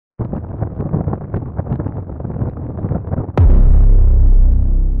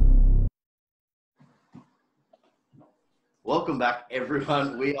Welcome back,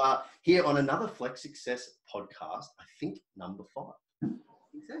 everyone. We are here on another Flex Success podcast. I think number 5. I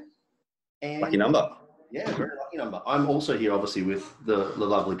think so. And lucky number. Yeah, very lucky number. I'm also here, obviously, with the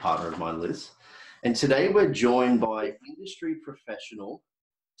lovely partner of mine, Liz. And today we're joined by industry professional,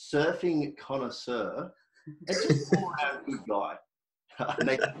 surfing connoisseur, and just all-around good guy,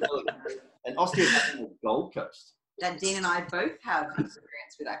 Nathan Kelly, an osteopath on the Gold Coast. That Dean and I both have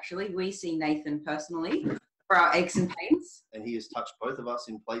experience with, actually. We see Nathan personally for our aches and pains. And he has touched both of us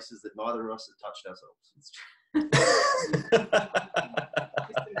in places that neither of us have touched ourselves. It's true.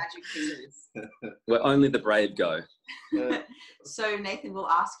 Just the magic fingers. Where only the brave go. So, Nathan, we'll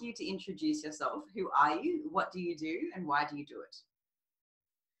ask you to introduce yourself. Who are you? What do you do? And why do you do it?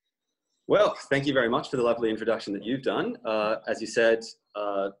 Well, thank you very much for the lovely introduction that you've done. As you said,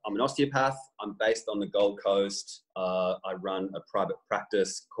 I'm an osteopath. I'm based on the Gold Coast. I run a private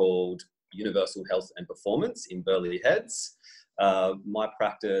practice called Universal Health and Performance in Burleigh Heads. My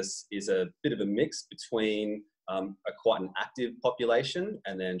practice is a bit of a mix between quite an active population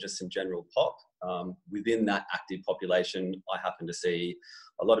and then just some general pop. Within that active population, I happen to see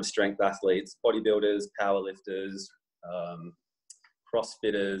a lot of strength athletes, bodybuilders, powerlifters,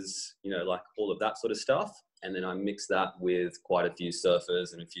 CrossFitters, like all of that sort of stuff. And then I mix that with quite a few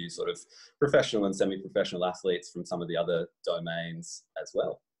surfers and a few sort of professional and semi-professional athletes from some of the other domains as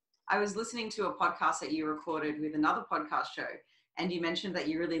well. I was listening to a podcast that you recorded with another podcast show, and you mentioned that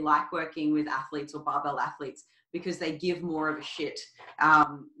you really like working with athletes or barbell athletes because they give more of a shit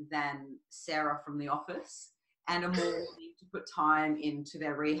than Sarah from The Office and are more willing to put time into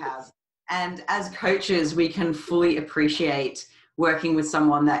their rehab. And as coaches, we can fully appreciate working with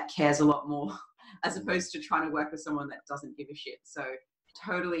someone that cares a lot more as opposed to trying to work with someone that doesn't give a shit. So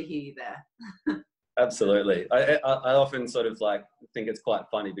totally hear you there. Absolutely. I often sort of think it's quite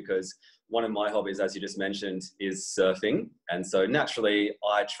funny because one of my hobbies, as you just mentioned, is surfing. And so naturally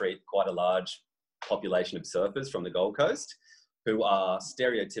I treat quite a large population of surfers from the Gold Coast who are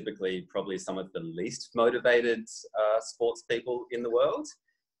stereotypically probably some of the least motivated sports people in the world.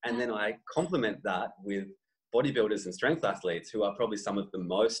 And then I complement that with bodybuilders and strength athletes who are probably some of the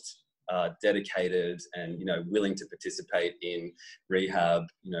most dedicated and, willing to participate in rehab,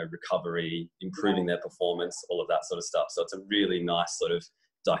 recovery, improving their performance, all of that sort of stuff. So it's a really nice sort of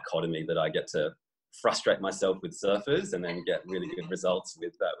dichotomy that I get to frustrate myself with surfers and then get really good results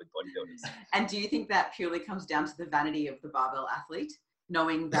with bodybuilders. And do you think that purely comes down to the vanity of the barbell athlete,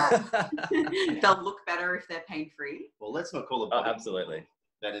 knowing that they'll look better if they're pain-free? Well, let's not call it absolutely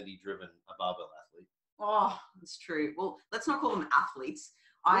vanity-driven a barbell athlete. Oh, that's true. Well, let's not call them athletes.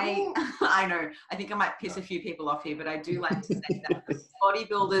 I know. I think I might piss a few people off here, but I do like to say that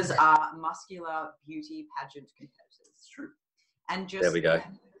bodybuilders are muscular beauty pageant competitors. It's true. And just there we go.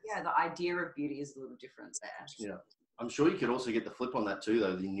 Yeah, the idea of beauty is a little different there. Yeah. I'm sure you could also get the flip on that too,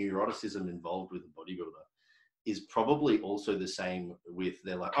 though. The neuroticism involved with a bodybuilder is probably also the same with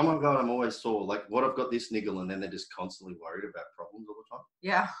they're like, oh my God, I'm always sore. Like, what, I've got this niggle, and then they're just constantly worried about problems all the time.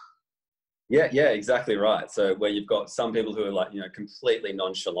 Yeah. Yeah, exactly right. So where you've got some people who are completely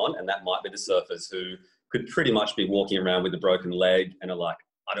nonchalant, and that might be the surfers who could pretty much be walking around with a broken leg and are like,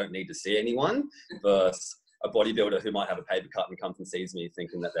 I don't need to see anyone, versus a bodybuilder who might have a paper cut and comes and sees me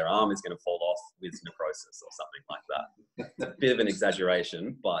thinking that their arm is going to fall off with necrosis or something like that. It's a bit of an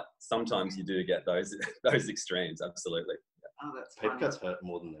exaggeration, but sometimes you do get those extremes. Absolutely. Oh, that's paper cuts hurt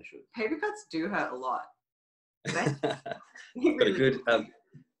more than they should. Paper cuts do hurt a lot.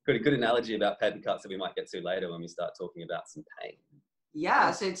 Got a good analogy about paper cuts that we might get to later when we start talking about some pain.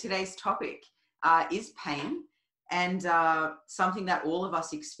 Yeah, so today's topic is pain, and something that all of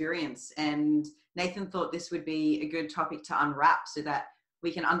us experience. And Nathan thought this would be a good topic to unwrap so that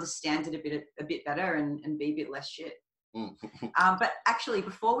we can understand it a bit better and be a bit less shit. But actually,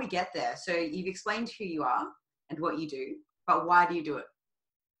 before we get there, so you've explained who you are and what you do, but why do you do it?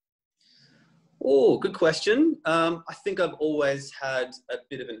 Oh, good question. I think I've always had a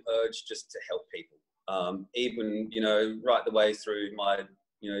bit of an urge just to help people. Even, right the way through my,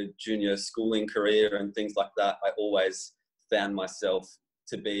 junior schooling career and things like that, I always found myself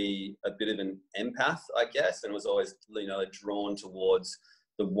to be a bit of an empath, I guess, and was always, drawn towards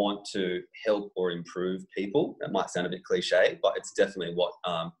the want to help or improve people. That might sound a bit cliche, but it's definitely what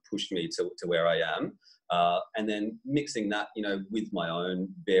pushed me to where I am. And then mixing that, with my own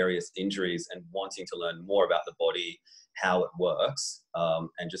various injuries and wanting to learn more about the body, how it works,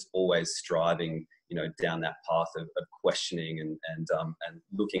 and just always striving, down that path of questioning and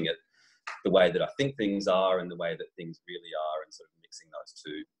looking at the way that I think things are and the way that things really are, and sort of mixing those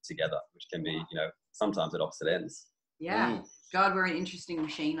two together, which can be, sometimes at opposite ends. Yeah. God, we're an interesting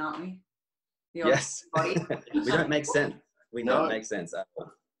machine, aren't we? Yes. Body. We don't make sense. We No. don't make sense at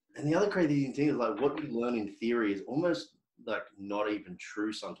all. And the other crazy thing is like what you learn in theory is almost like not even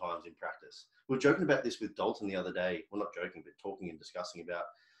true sometimes in practice. We were joking about this with Dalton the other day. Well, not joking, but talking and discussing about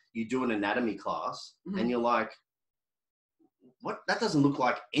you do an anatomy class and you're like, what? That doesn't look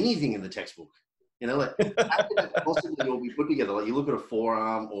like anything in the textbook. You know, like how could that possibly all be put together? Like you look at a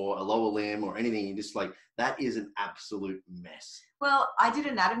forearm or a lower limb or anything, you're just like, that is an absolute mess. Well, I did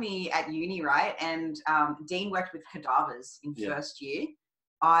anatomy at uni, right? And Dean worked with cadavers in first year.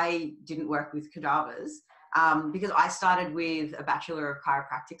 I didn't work with cadavers because I started with a Bachelor of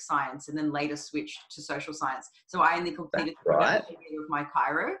Chiropractic Science and then later switched to social science. So I only completed the year of my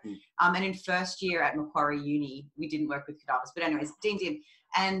chiro. And in first year at Macquarie Uni, we didn't work with cadavers. But anyways, Dean did.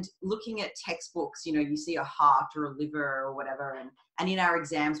 And looking at textbooks, you know, you see a heart or a liver or whatever. And in our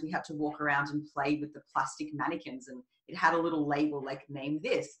exams, we had to walk around and play with the plastic mannequins. And it had a little label like, name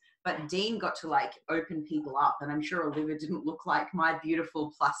this. But Dean got to like open people up. And I'm sure a liver didn't look like my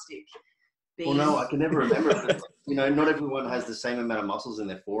beautiful plastic bean. Well, no, I can never remember. But, you know, not everyone has the same amount of muscles in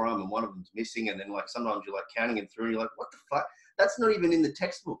their forearm and one of them's missing. And then like sometimes you're like counting it through and you're like, what the fuck? That's not even in the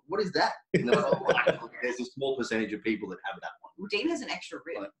textbook. What is that? You know, like, there's a small percentage of people that have that one. Well, Dean has an extra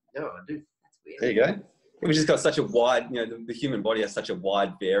rib. Like, yeah, I do. That's weird. There you go. We've just got such a wide, you know, the human body has such a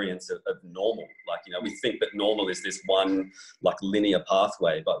wide variance of normal. Like, you know, we think that normal is this one like linear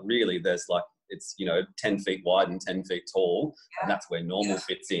pathway, but really there's like, it's, you know, 10 feet wide and 10 feet tall. And that's where normal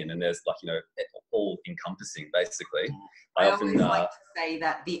fits in. And there's like, you know, all encompassing basically. I often like to say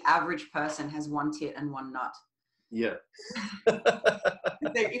that the average person has one tit and one nut. Yeah.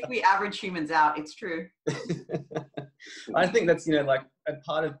 If we average humans out, it's true. I think that's, you know, like a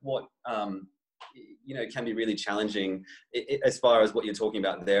part of what, you know, can be really challenging as far as what you're talking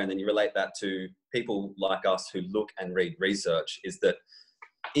about there. And then you relate that to people like us who look and read research is that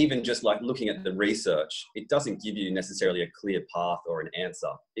even just like looking at the research, it doesn't give you necessarily a clear path or an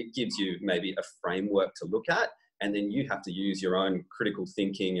answer. It gives you maybe a framework to look at. And then you have to use your own critical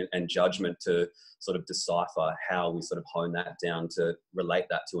thinking and judgment to sort of decipher how we sort of hone that down to relate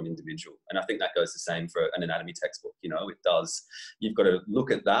that to an individual. And I think that goes the same for an anatomy textbook. You know, it does. You've got to look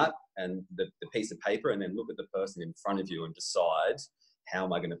at that and the piece of paper and then look at the person in front of you and decide, how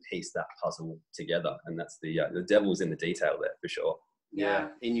am I going to piece that puzzle together? And that's the devil's in the detail there for sure. Yeah.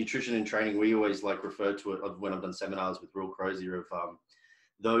 In nutrition and training, we always like refer to it when I've done seminars with Real Crozier of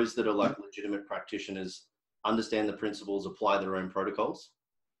those that are like legitimate practitioners understand the principles, apply their own protocols.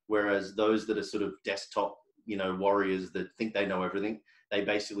 Whereas those that are sort of desktop, you know, warriors that think they know everything, they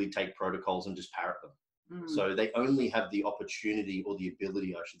basically take protocols and just parrot them. So they only have the opportunity or the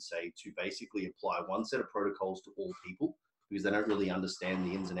ability, I should say, to basically apply one set of protocols to all people because they don't really understand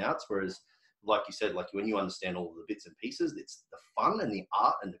the ins and outs. Whereas, like you said, like when you understand all of the bits and pieces, it's the fun and the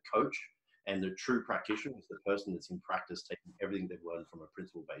art and the coach and the true practitioner is the person that's in practice taking everything they've learned from a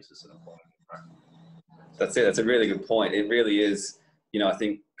principle basis and applying it in practice. That's it. That's a really good point. It really is, you know, I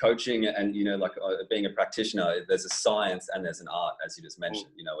think coaching and, you know, like being a practitioner, there's a science and there's an art, as you just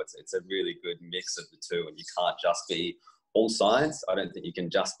mentioned. You know, it's a really good mix of the two and you can't just be all science. I don't think you can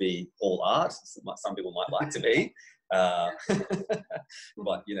just be all art. Some people might like to be.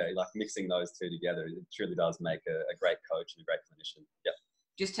 But, you know, like mixing those two together, it truly does make a great coach and a great clinician. Yep.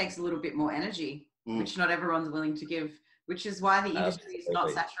 Just takes a little bit more energy, which not everyone's willing to give, which is why the industry is not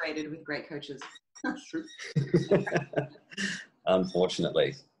saturated with great coaches. That's true.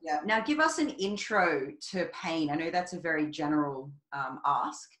 Unfortunately. Yeah. Now give us an intro to pain. I know that's a very general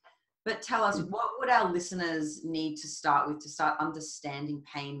ask, but tell us what would our listeners need to start with to start understanding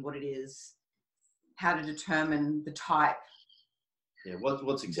pain, what it is, how to determine the type. Yeah.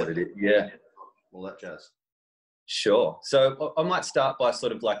 What's acceptable? Yeah. All that jazz. Sure. So I might start by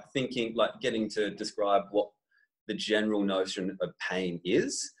sort of like thinking, like getting to describe what the general notion of pain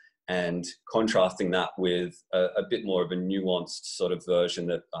is and contrasting that with a bit more of a nuanced sort of version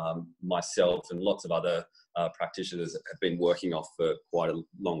that myself and lots of other practitioners have been working off for quite a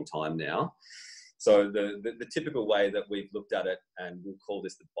long time now. So the typical way that we've looked at it, and we'll call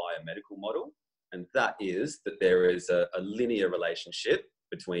this the biomedical model, and that is that there is a linear relationship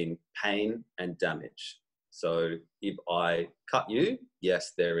between pain and damage. So if I cut you,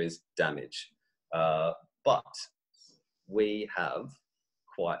 yes, there is damage. But we have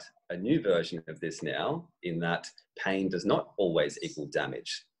quite a new version of this now in that pain does not always equal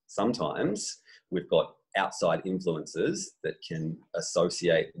damage. Sometimes we've got outside influences that can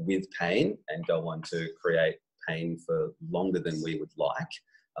associate with pain and go on to create pain for longer than we would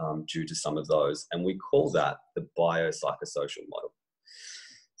like due to some of those. And we call that the biopsychosocial model.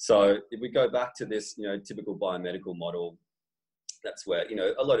 So if we go back to this, you know, typical biomedical model, that's where, you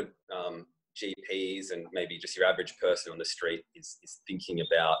know, a lot of GPs and maybe just your average person on the street is thinking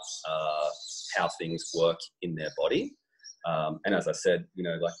about how things work in their body. And as I said, you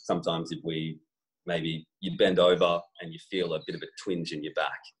know, like sometimes if maybe you bend over and you feel a bit of a twinge in your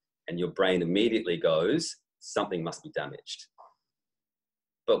back and your brain immediately goes, something must be damaged.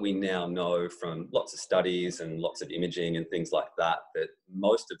 But we now know from lots of studies and lots of imaging and things like that, that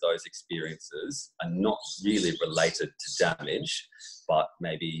most of those experiences are not really related to damage, but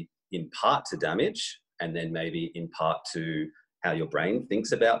maybe in part to damage, and then maybe in part to how your brain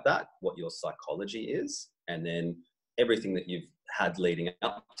thinks about that, what your psychology is, and then everything that you've had leading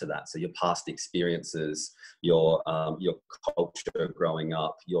up to that. So your past experiences, your culture growing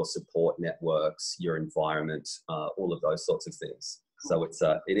up, your support networks, your environment, all of those sorts of things. So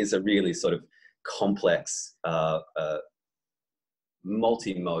it is a really sort of complex, multimodal,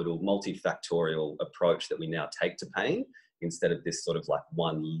 multifactorial approach that we now take to pain instead of this sort of like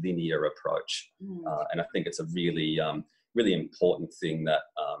one linear approach. And I think it's a really, really important thing that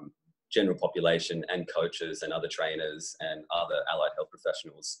general population and coaches and other trainers and other allied health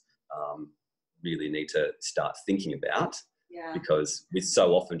professionals really need to start thinking about, because we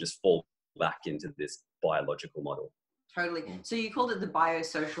so often just fall back into this biological model. Totally. So you called it the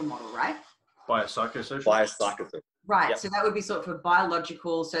biosocial model, right? Biopsychosocial? Biopsychosocial. Right. Yep. So that would be sort of for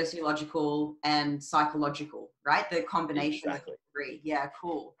biological, sociological, and psychological, right? The combination of the three. Yeah,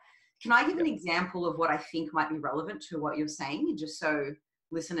 cool. Can I give an example of what I think might be relevant to what you're saying, just so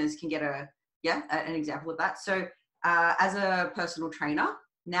listeners can get an example of that? So as a personal trainer,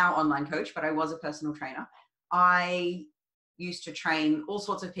 now online coach, but I was a personal trainer, I used to train all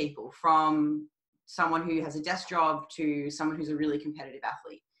sorts of people, from someone who has a desk job to someone who's a really competitive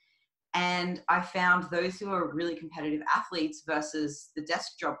athlete. And I found those who are really competitive athletes versus the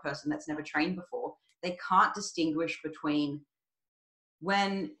desk job person that's never trained before, they can't distinguish between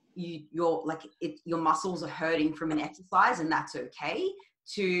when your muscles are hurting from an exercise and that's okay,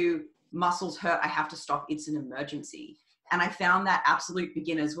 to muscles hurt, I have to stop, it's an emergency. And I found that absolute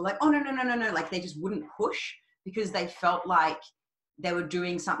beginners were like, oh, no. Like they just wouldn't push because they felt like they were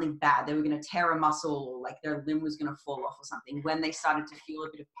doing something bad. They were going to tear a muscle, or like their limb was going to fall off or something, when they started to feel a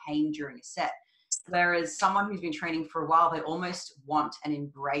bit of pain during a set. Whereas someone who's been training for a while, they almost want and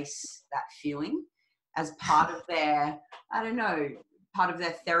embrace that feeling as part of their, part of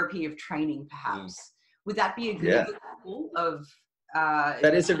their therapy of training, perhaps. Would that be a good example of...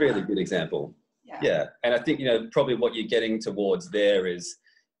 that is a really good example. Yeah. And I think, probably what you're getting towards there is,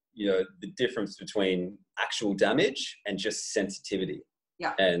 the difference between actual damage and just sensitivity.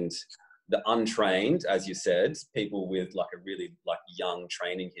 Yeah. And the untrained, as you said, people with like a really like young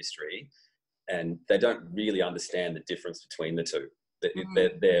training history, and they don't really understand the difference between the two.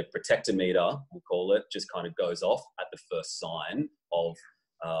 Their protector meter, we'll call it, just kind of goes off at the first sign of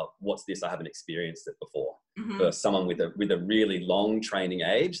what's this? I haven't experienced it before. For someone with a really long training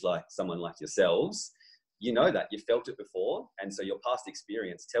age, like someone like yourselves, that you felt it before, and so your past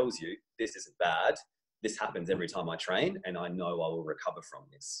experience tells you this isn't bad. This happens every time I train, and I know I will recover from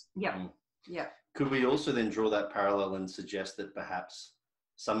this. Yeah. Could we also then draw that parallel and suggest that perhaps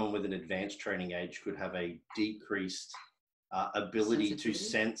someone with an advanced training age could have a decreased ability to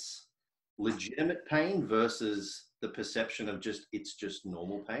sense legitimate pain versus the perception of it's just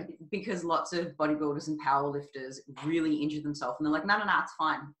normal pain? Because lots of bodybuilders and powerlifters really injure themselves and they're like, no, it's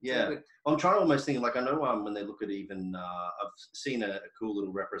fine. It's I'm trying to almost think, like, I know when they look at even, I've seen a cool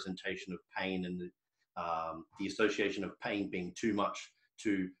little representation of pain and the association of pain being too much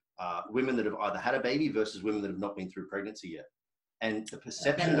to women that have either had a baby versus women that have not been through pregnancy yet. And the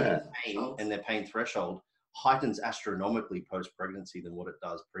perception of pain and their pain threshold heightens astronomically post-pregnancy than what it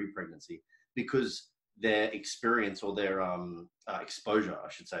does pre-pregnancy, because their experience or their exposure, I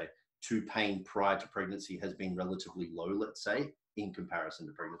should say, to pain prior to pregnancy has been relatively low, let's say, in comparison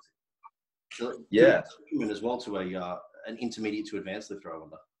to pregnancy. So as well to an intermediate to advanced lifter, I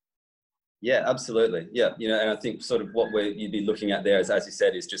wonder. Yeah, absolutely. Yeah, and I think sort of what you'd be looking at there is, as you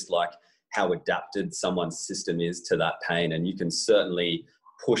said, is just like how adapted someone's system is to that pain, and you can certainly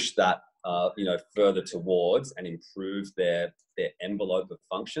push that further towards and improve their envelope of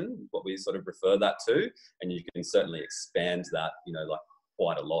function, what we sort of refer that to, and you can certainly expand that, like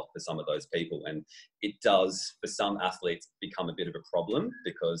quite a lot for some of those people. And it does, for some athletes, become a bit of a problem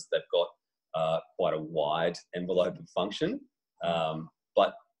because they've got quite a wide envelope of function.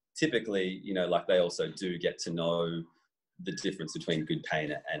 But typically, like they also do get to know the difference between good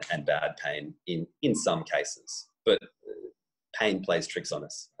pain and bad pain in some cases. But pain plays tricks on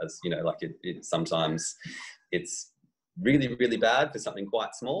us, as like it sometimes it's really, really bad for something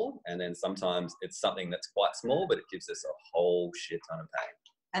quite small, and then sometimes it's something that's quite small, but it gives us a whole shit ton of pain.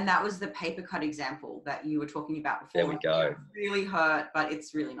 And that was the paper cut example that you were talking about before. There we go. It really hurt, but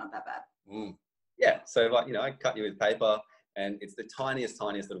it's really not that bad. Mm. Yeah. So like, you know, I cut you with paper and it's the tiniest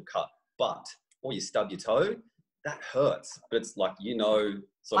little cut, but, or you stub your toe, that hurts. But it's like, you know,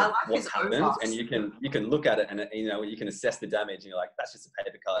 sort of what's happened, and you can look at it and, you know, you can assess the damage and you're like, that's just a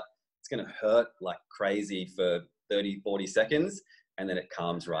paper cut. It's going to hurt like crazy for 30, 40 seconds. And then it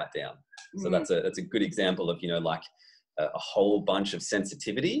calms right down. So that's a good example of, you know, like a whole bunch of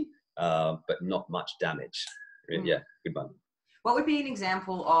sensitivity, but not much damage. Yeah, good one. What would be an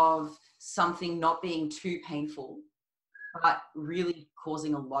example of something not being too painful, but really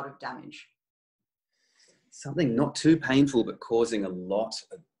causing a lot of damage? Something not too painful, but causing a lot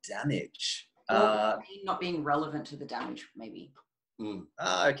of damage. Or not being relevant to the damage, maybe.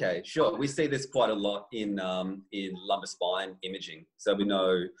 Okay, sure. We see this quite a lot in lumbar spine imaging. So we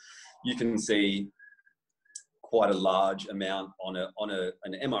know you can see quite a large amount on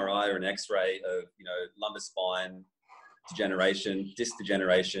an MRI or an X-ray of, you know, lumbar spine degeneration, disc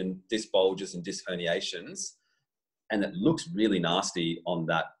bulges and disc herniations, and it looks really nasty on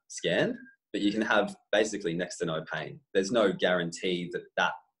that scan, but you can have basically next to no pain. There's no guarantee that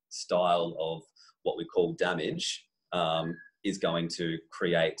that style of what we call damage is going to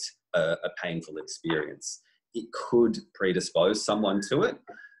create a painful experience. It could predispose someone to it,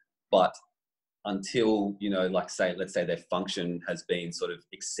 but until, you know, like let's say their function has been sort of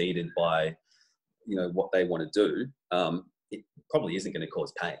exceeded by, you know, what they want to do, it probably isn't going to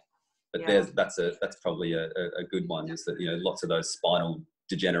cause pain. But that's probably a good one, is that, you know, lots of those spinal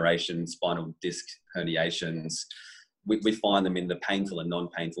degeneration, spinal disc herniations, we find them in the painful and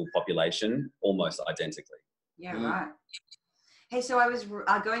non-painful population almost identically. Yeah, right. Hey, so I was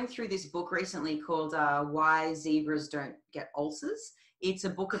going through this book recently called Why Zebras Don't Get Ulcers. It's a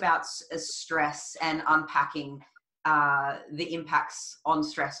book about stress and unpacking the impacts on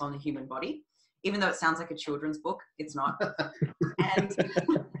stress on the human body. Even though it sounds like a children's book, it's not. And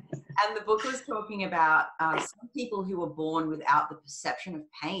the book was talking about some people who were born without the perception of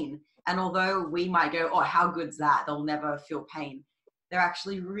pain. And although we might go, oh, how good's that? They'll never feel pain. They're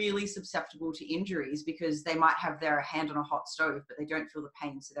actually really susceptible to injuries because they might have their hand on a hot stove, but they don't feel the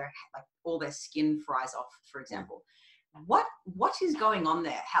pain. So they're like all their skin fries off, for example. What is going on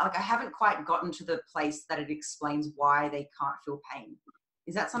there? I haven't quite gotten to the place that it explains why they can't feel pain.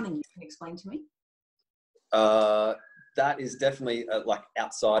 Is that something you can explain to me? That is definitely like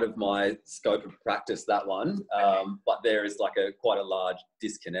outside of my scope of practice, that one. But there is like quite a large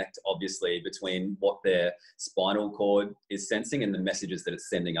disconnect, obviously, between what their spinal cord is sensing and the messages that it's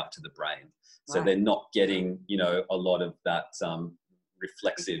sending up to the brain. So Right. they're not getting, you know, a lot of that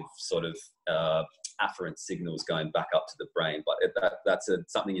reflexive sort of afferent signals going back up to the brain. But that's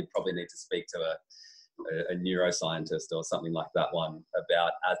something you'd probably need to speak to a neuroscientist or something like that one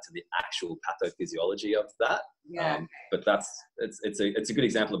about, as to the actual pathophysiology of that. Yeah. But it's a good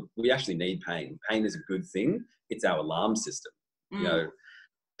example of, we actually need pain. Pain is a good thing. It's our alarm system. You know,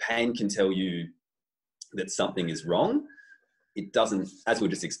 pain can tell you that something is wrong. It doesn't, as we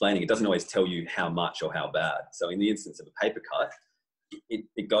were just explaining, it doesn't always tell you how much or how bad. So in the instance of a paper cut,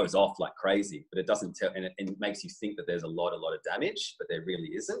 it goes off like crazy, but it doesn't tell, and it makes you think that there's a lot of damage, but there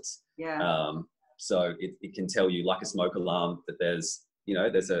really isn't. Yeah. So it can tell you, like a smoke alarm, that there's, you know,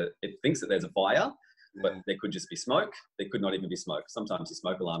 it thinks that there's a fire, but there could just be smoke. There could not even be smoke. Sometimes your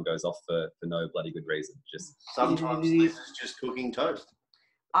smoke alarm goes off for no bloody good reason. Just Sometimes this is just cooking toast.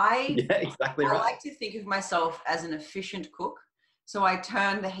 yeah, exactly right. I like to think of myself as an efficient cook. So I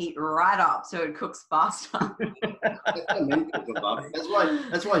turn the heat right up so it cooks faster.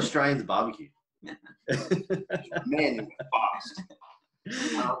 That's why Australians barbecue. Man, fast.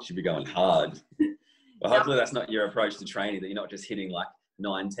 Should be going hard. Well, hopefully that's not your approach to training, that you're not just hitting like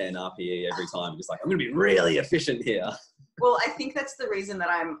 9-10 RPE every time. Just like, I'm going to be really efficient here. Well, I think that's the reason that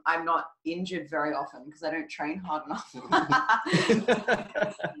I'm not injured very often, because I don't train hard enough. And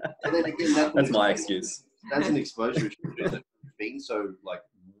then again, that's my excuse. That's an exposure issue. Being so like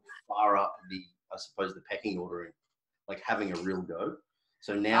far up I suppose the pecking order, like having a real go.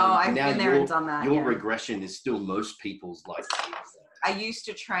 So now, I've been there and done that. Your regression is still most people's like. I used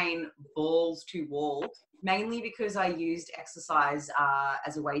to train balls to wall, mainly because I used exercise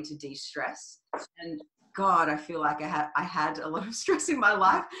as a way to de-stress. And God, I feel like I had a lot of stress in my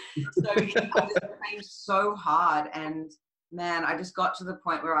life. So I just trained so hard, and man, I just got to the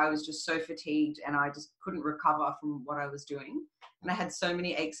point where I was just so fatigued and I just couldn't recover from what I was doing. And I had so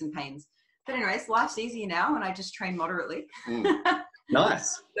many aches and pains. But anyways, life's easier now and I just train moderately.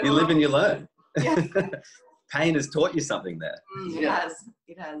 Nice. You live and you learn. Yeah. Pain has taught you something there. It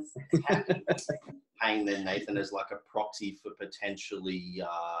has. pain then, Nathan, as like a proxy for potentially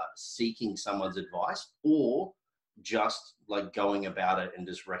seeking someone's advice, or just like going about it and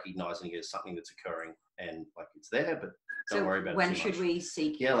just recognizing it as something that's occurring and like it's there, but don't worry about it too much. When should we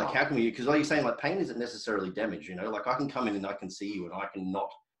seek Yeah, like help? how can we, because like you're saying, like pain isn't necessarily damage, you know, like I can come in and I can see you and I can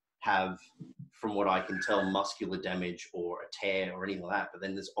not have, from what I can tell, muscular damage or a tear or anything like that. But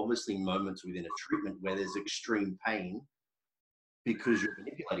then there's obviously moments within a treatment where there's extreme pain because you're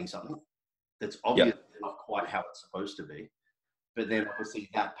manipulating something that's obviously not quite how it's supposed to be. But then obviously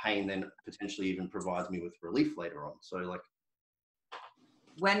that pain then potentially even provides me with relief later on. So like,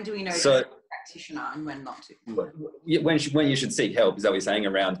 when do we know to be a practitioner and when not to? When you should seek help, is that what you're saying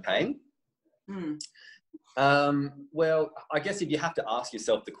around pain? Well, I guess if you have to ask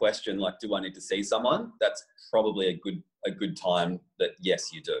yourself the question, like, do I need to see someone? That's probably a good time that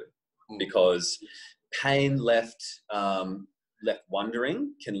yes, you do, because pain left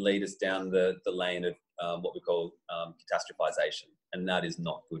wondering can lead us down the lane of what we call catastrophization, and that is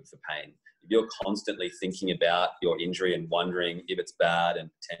not good for pain. If you're constantly thinking about your injury and wondering if it's bad and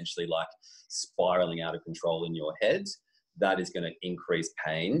potentially like spiraling out of control in your head, that is going to increase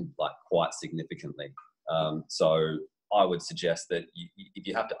pain like quite significantly. So I would suggest that if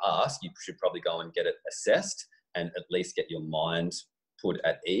you have to ask, you should probably go and get it assessed and at least get your mind put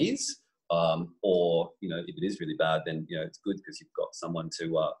at ease. Or, you know, if it is really bad, then, you know, it's good because you've got someone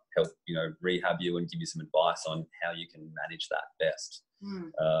to help, you know, rehab you and give you some advice on how you can manage that best.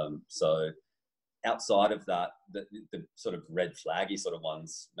 So outside of that, the sort of red flaggy sort of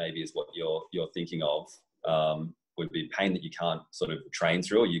ones maybe is what you're thinking of, would be pain that you can't sort of train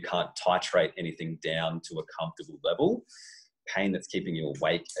through, or you can't titrate anything down to a comfortable level. Pain that's keeping you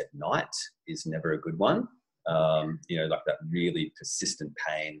awake at night is never a good one. You know, like that really persistent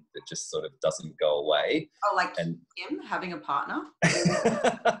pain that just sort of doesn't go away. Oh, like him having a partner?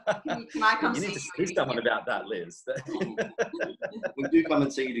 Can I come you see need to see someone about that, Liz. we do come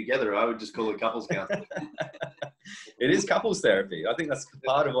and see you together. I would just call it couples counseling. It is couples therapy. I think that's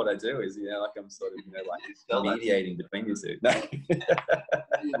part of what I do is, you know, like I'm sort of, you know, like mediating between you two. No.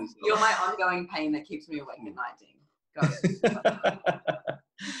 You're my ongoing pain that keeps me awake at night, Dean. Go.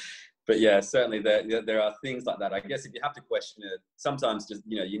 But yeah, certainly there are things like that. I guess if you have to question it, sometimes just,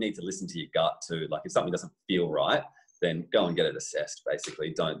 you know, you need to listen to your gut too. Like if something doesn't feel right, then go and get it assessed,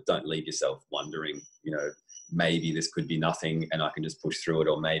 basically. Don't leave yourself wondering, you know, maybe this could be nothing and I can just push through it,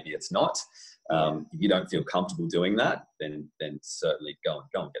 or maybe it's not. If you don't feel comfortable doing that, then certainly go and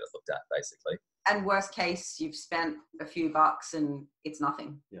get it looked at, basically. And worst case, you've spent a few bucks and it's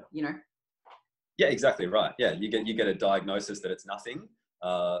nothing, you know? Yeah, exactly right. Yeah, you get a diagnosis that it's nothing.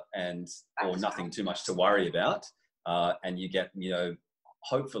 Or nothing too much to worry about, and you get, you know,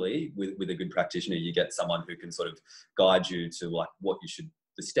 hopefully with a good practitioner, you get someone who can sort of guide you to like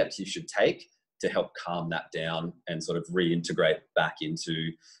the steps you should take to help calm that down and sort of reintegrate back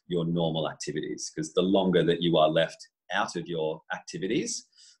into your normal activities. Because the longer that you are left out of your activities,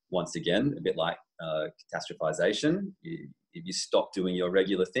 once again, a bit like catastrophization, if you stop doing your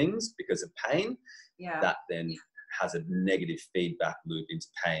regular things because of pain, that then has a negative feedback loop into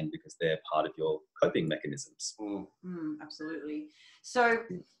pain because they're part of your coping mechanisms. Absolutely. So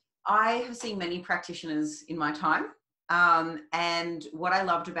I have seen many practitioners in my time. And what I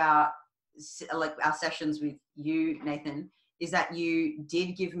loved about like our sessions with you, Nathan, is that you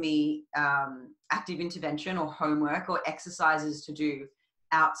did give me active intervention or homework or exercises to do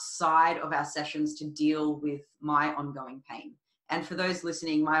outside of our sessions to deal with my ongoing pain. And for those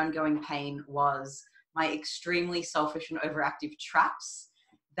listening, my ongoing pain was my extremely selfish and overactive traps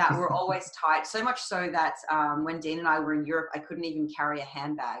that were always tight. So much so that when Dean and I were in Europe, I couldn't even carry a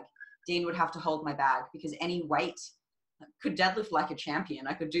handbag. Dean would have to hold my bag because any weight could deadlift like a champion.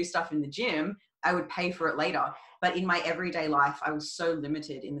 I could do stuff in the gym. I would pay for it later. But in my everyday life, I was so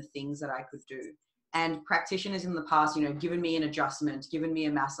limited in the things that I could do. And practitioners in the past, you know, given me an adjustment, given me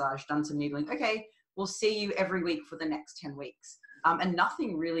a massage, done some needling. Okay, we'll see you every week for the next 10 weeks. And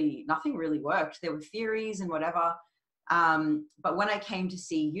nothing really worked. There were theories and whatever. But when I came to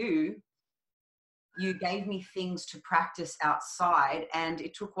see you, you gave me things to practice outside, and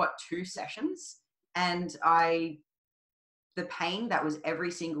it took 2 sessions. And the pain that was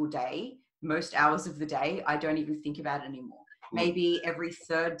every single day, most hours of the day, I don't even think about it anymore. Maybe every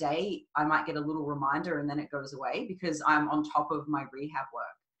 3rd day, I might get a little reminder and then it goes away because I'm on top of my rehab work.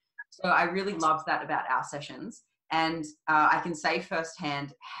 So I really loved that about our sessions. And I can say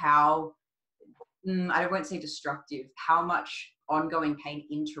firsthand how, I won't say destructive, how much ongoing pain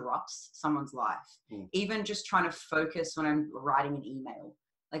interrupts someone's life. Even just trying to focus when I'm writing an email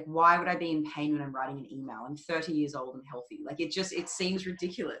Like, why would I be in pain when I'm writing an email? I'm 30 years old and healthy. Like, it seems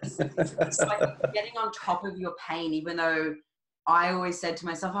ridiculous. It's like getting on top of your pain, even though I always said to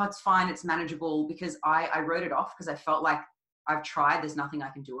myself, oh, it's fine, it's manageable, because I wrote it off because I felt like I've tried, there's nothing I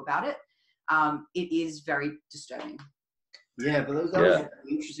can do about it. It is very disturbing. Yeah, but that was an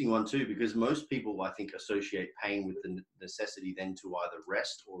interesting one too, because most people, I think, associate pain with the necessity then to either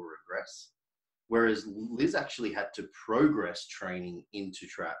rest or regress. Whereas Liz actually had to progress training into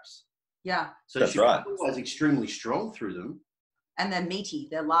traps. Yeah. So she was extremely strong through them. And they're meaty.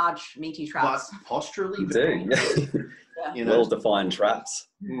 They're large, meaty traps. But posturally, well-defined traps.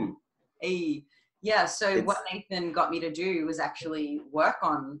 Yeah, so what Nathan got me to do was actually work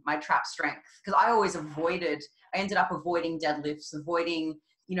on my trap strength, because I ended up avoiding deadlifts, avoiding,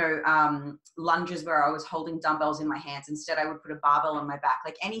 lunges where I was holding dumbbells in my hands. Instead, I would put a barbell on my back.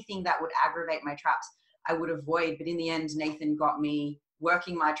 Like anything that would aggravate my traps, I would avoid. But in the end, Nathan got me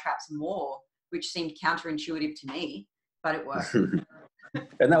working my traps more, which seemed counterintuitive to me, but it worked.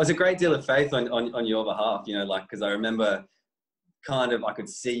 And that was a great deal of faith on your behalf, because I remember I could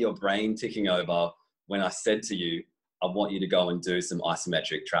see your brain ticking over when I said to you, I want you to go and do some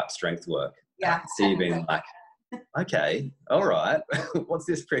isometric trap strength work. Yeah. I could see you being like, okay, all right. What's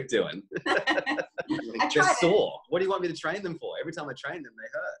this prick doing? They're sore. What do you want me to train them for? Every time I train them,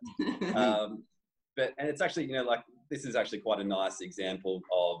 they hurt. And it's actually, this is actually quite a nice example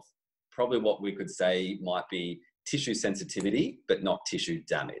of probably what we could say might be tissue sensitivity, but not tissue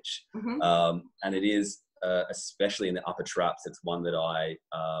damage. Mm-hmm. And it is, especially in the upper traps, it's one that I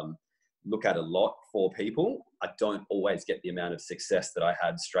look at a lot for people. I don't always get the amount of success that I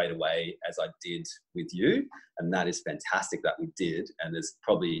had straight away as I did with you. And that is fantastic that we did. And there's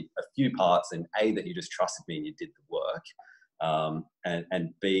probably a few parts, and A, that you just trusted me and you did the work.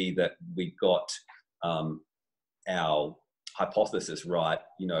 And B, that we got our hypothesis right,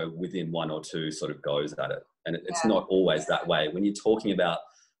 within one or two sort of goes at it. And it's not always that way. When you're talking about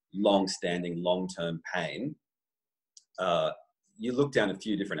long-standing, long-term pain, you look down a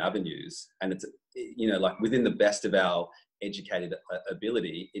few different avenues, and it's, within the best of our educated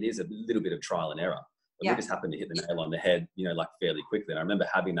ability, it is a little bit of trial and error. We just happen to hit the nail on the head, fairly quickly. And I remember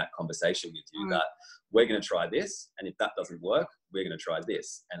having that conversation with you that we're going to try this. And if that doesn't work, we're going to try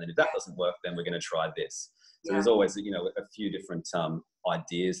this. And then if that doesn't work, then we're going to try this. So there's always, a few different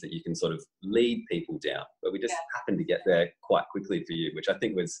ideas that you can sort of lead people down. But we just happened to get there quite quickly for you, which I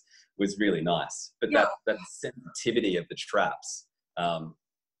think was really nice. But that sensitivity of the traps,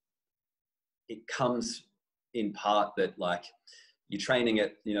 it comes in part that you're training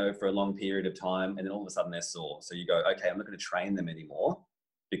it, for a long period of time, and then all of a sudden they're sore. So you go, okay, I'm not going to train them anymore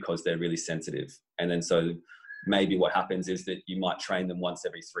because they're really sensitive. And then so maybe what happens is that you might train them once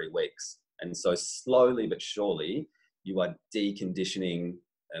every 3 weeks. And so slowly but surely you are deconditioning,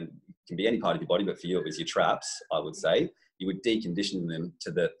 and it can be any part of your body, but for you it was your traps, I would say. You were deconditioning them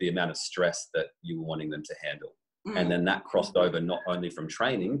to the amount of stress that you were wanting them to handle. Mm. And then that crossed over not only from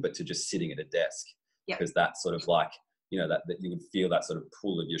training, but to just sitting at a desk. Because that's sort of that you would feel that sort of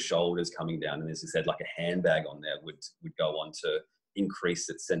pull of your shoulders coming down. And as you said, like a handbag on there would go on to increase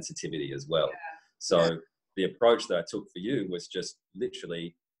its sensitivity as well. So the approach that I took for you was just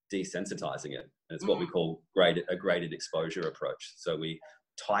literally desensitizing it. And it's what we call a graded exposure approach. So we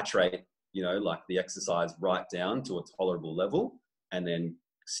titrate, the exercise right down to a tolerable level, and then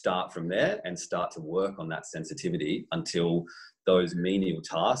start from there and start to work on that sensitivity until those menial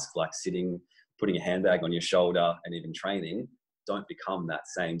tasks like sitting, putting a handbag on your shoulder, and even training don't become that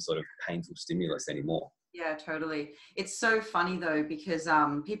same sort of painful stimulus anymore. Yeah, totally. It's so funny though, because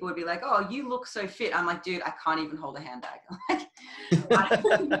people would be like, oh, you look so fit. I'm like, dude, I can't even hold a handbag.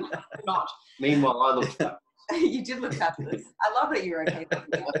 I'm not. Meanwhile, I look fabulous. You did look fabulous. I love that you're okay.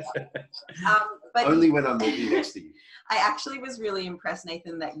 But only when I'm walking next to you. I actually was really impressed,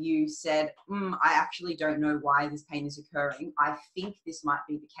 Nathan, that you said, I actually don't know why this pain is occurring. I think this might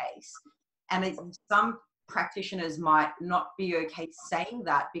be the case. And some practitioners might not be okay saying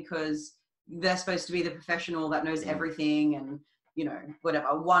that because they're supposed to be the professional that knows everything and,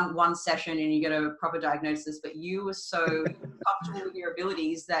 whatever, one session and you get a proper diagnosis. But you were so comfortable with your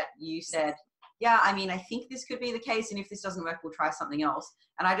abilities that you said, I think this could be the case. And if this doesn't work, we'll try something else.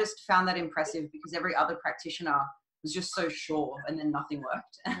 And I just found that impressive because every other practitioner was just so sure and then nothing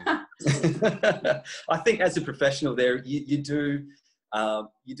worked. I think as a professional there, you do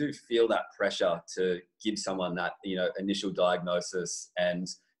feel that pressure to give someone that, initial diagnosis and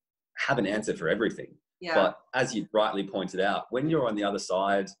have an answer for everything. Yeah. But as you rightly pointed out, when you're on the other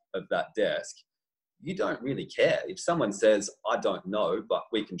side of that desk, you don't really care. If someone says, I don't know, but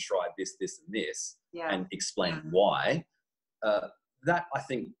we can try this, this, and this, and explain why, that I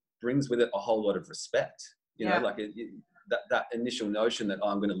think brings with it a whole lot of respect. You know, like that initial notion that, oh,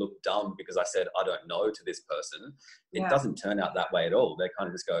 I'm going to look dumb because I said I don't know to this person. It doesn't turn out that way at all. They kind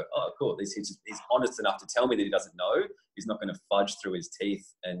of just go, oh, cool. He's honest enough to tell me that he doesn't know. He's not going to fudge through his teeth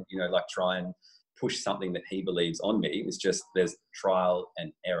and, you know, like try and push something that he believes on me. It's just there's trial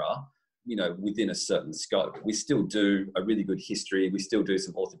and error, you know, within a certain scope. We still do a really good history. We still do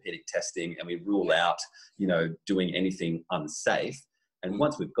some orthopedic testing, and we rule out, you know, doing anything unsafe. And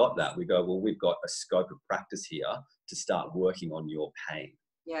once we've got that, we go, well, we've got a scope of practice here to start working on your pain.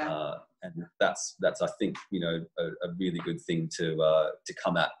 And that's I think, you know, a really good thing to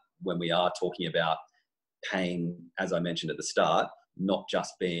come at when we are talking about pain, as I mentioned at the start, not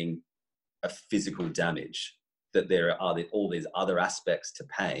just being a physical damage, that there are all these other aspects to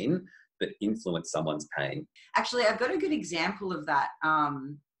pain that influence someone's pain. Actually, I've got a good example of that.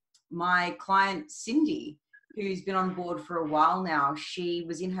 My client, Cindy, who's been on board for a while now, she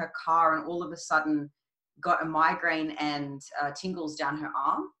was in her car and all of a sudden got a migraine and tingles down her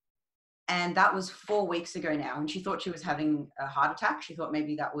arm. And that was 4 weeks ago now. And she thought she was having a heart attack. She thought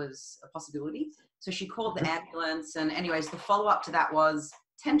maybe that was a possibility. So she called the ambulance. And anyways, the follow-up to that was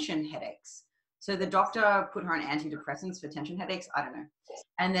tension headaches. So the doctor put her on antidepressants for tension headaches. I don't know.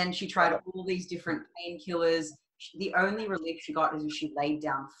 And then she tried all these different painkillers. The only relief she got is if she laid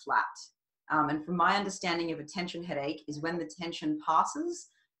down flat. And from my understanding of a tension headache is when the tension passes,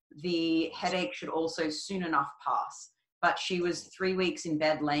 the headache should also soon enough pass. But she was 3 weeks in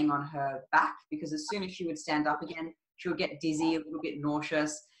bed laying on her back because as soon as she would stand up again, she would get dizzy, a little bit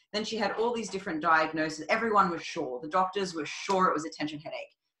nauseous. Then she had all these different diagnoses. Everyone was sure. The doctors were sure it was a tension headache.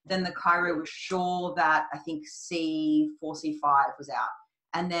 Then the chiro was sure that I think C4, C5 was out.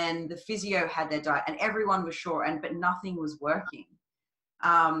 And then the physio had their diet and everyone was sure, but nothing was working.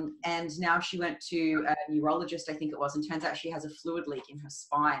 And now she went to a neurologist, I think it was, and turns out she has a fluid leak in her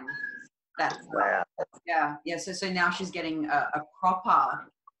spine. Wow. Yeah. So now she's getting a proper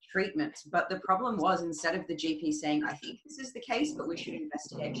treatment. But the problem was, instead of the GP saying, I think this is the case, but we should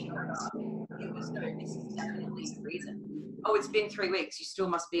investigate further, it was, no, this is definitely the reason. Oh, it's been 3 weeks. You still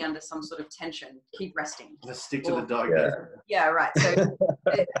must be under some sort of tension. Keep resting. Let's stick to the diagnosis. Yeah, right. So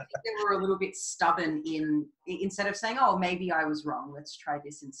I think they were a little bit stubborn instead of saying, oh, maybe I was wrong, let's try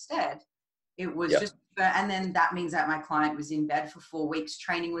this instead. It was just, and then that means that my client was in bed for 4 weeks.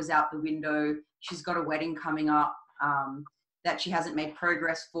 Training was out the window. She's got a wedding coming up that she hasn't made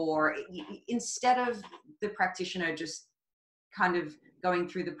progress for. Instead of the practitioner just kind of going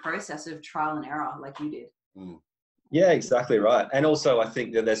through the process of trial and error like you did. Yeah, exactly right. And also I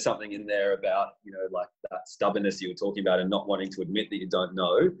think that there's something in there about, you know, like that stubbornness you were talking about and not wanting to admit that you don't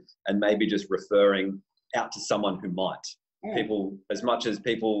know, and maybe just referring out to someone who might. People, as much as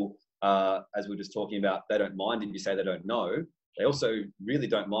people, as we were just talking about, they don't mind if you say they don't know, they also really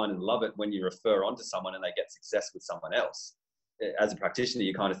don't mind and love it when you refer on to someone and they get success with someone else. As a practitioner,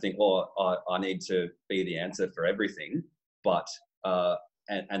 you kind of think, well, I need to be the answer for everything, but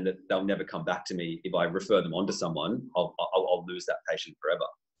and that they'll never come back to me. If I refer them on to someone, I'll lose that patient forever.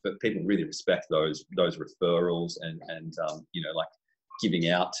 But people really respect those referrals and you know, like giving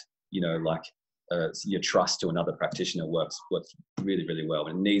out, you know, like your trust to another practitioner works really, really well.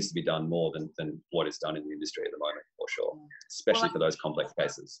 And it needs to be done more than what is done in the industry at the moment, for sure, especially for those complex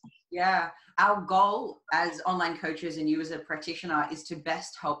cases. Yeah. Our goal as online coaches and you as a practitioner is to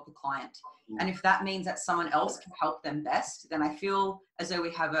best help the client. And if that means that someone else can help them best, then I feel as though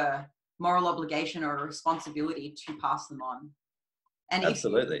we have a moral obligation or a responsibility to pass them on. And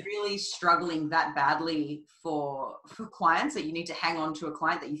Absolutely. If you're really struggling that badly for clients that you need to hang on to a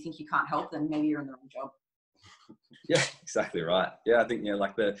client that you think you can't help, then maybe you're in the wrong job. Yeah, exactly right. Yeah, I think, you know,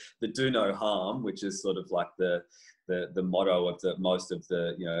 like the do no harm, which is sort of like the motto of most of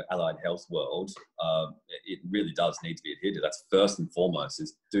the, you know, allied health world, it really does need to be adhered to. That's first and foremost,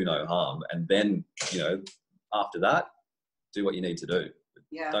 is do no harm. And then, you know, after that, do what you need to do.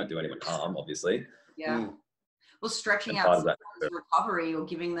 Yeah. Don't do anyone harm, obviously. Yeah. Well, stretching out someone's recovery or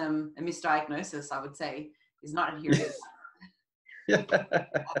giving them a misdiagnosis, I would say, is not adherence. Yeah.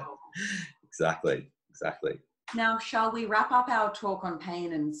 Exactly. Now, shall we wrap up our talk on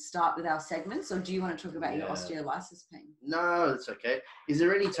pain and start with our segments, or do you want to talk about your osteolysis pain? No, it's okay. Is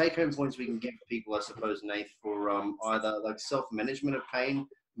there any take-home points we can give people, I suppose, Nath, for either like self-management of pain,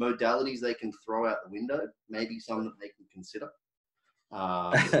 modalities they can throw out the window, maybe some that they can consider,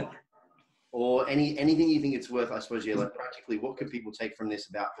 or anything you think it's worth, I suppose, like practically, what can people take from this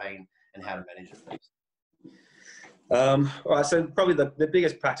about pain and how to manage it? All right, so probably the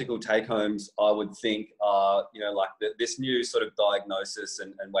biggest practical take-homes I would think are, you know, like this new sort of diagnosis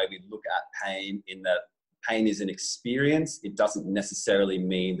and way we look at pain, in that pain is an experience. It doesn't necessarily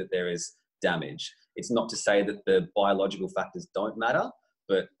mean that there is damage. It's not to say that the biological factors don't matter,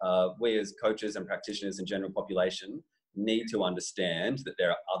 but we as coaches and practitioners and general population need to understand that there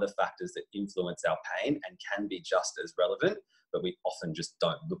are other factors that influence our pain and can be just as relevant, but we often just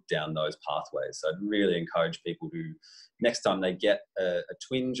don't look down those pathways. So I'd really encourage people to, next time they get a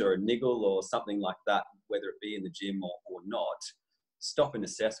twinge or a niggle or something like that, whether it be in the gym or not, stop and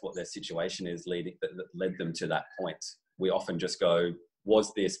assess what their situation is that led them to that point. We often just go,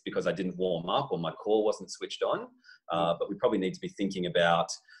 was this because I didn't warm up or my core wasn't switched on? But we probably need to be thinking about,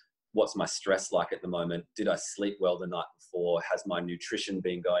 what's my stress like at the moment? Did I sleep well the night before? Has my nutrition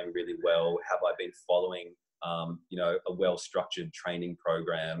been going really well? Have I been following, a well-structured training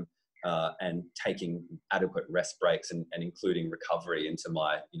program and taking adequate rest breaks and including recovery into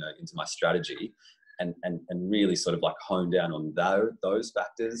my strategy, and really sort of like hone down on those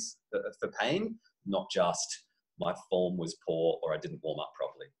factors for pain, not just my form was poor or I didn't warm up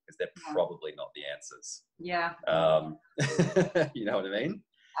properly, because they're probably not the answers. Yeah. You know what I mean?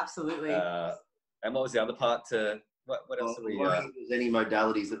 Absolutely. And what was the other part to, what else are we... If there's any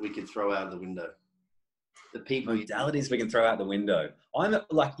modalities that we could throw out of the window. The people modalities we can throw out the window. I'm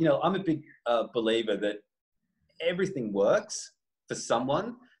a big believer that everything works for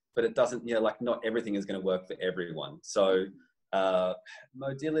someone, but it doesn't, not everything is going to work for everyone. So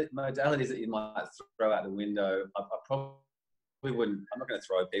modalities that you might throw out the window, I probably wouldn't, I'm not going to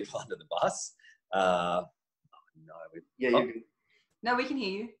throw people under the bus. No, we can hear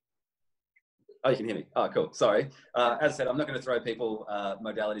you. Oh, you can hear me. Oh, cool. Sorry. As I said, I'm not going to throw people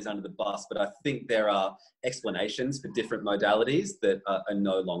modalities under the bus, but I think there are explanations for different modalities that are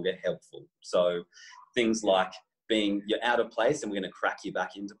no longer helpful. So things like you're out of place and we're going to crack you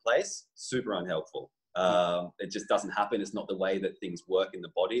back into place, super unhelpful. It just doesn't happen. It's not the way that things work in the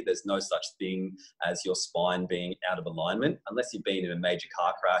body. There's no such thing as your spine being out of alignment, unless you've been in a major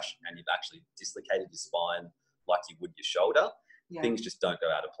car crash and you've actually dislocated your spine like you would your shoulder. Yeah. Things just don't go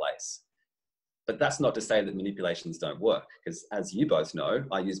out of place. But that's not to say that manipulations don't work, because as you both know,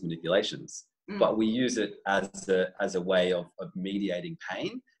 I use manipulations, but we use it as a way of mediating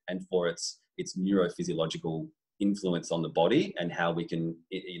pain and for its neurophysiological influence on the body and how we can,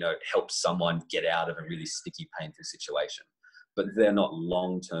 help someone get out of a really sticky, painful situation. But they're not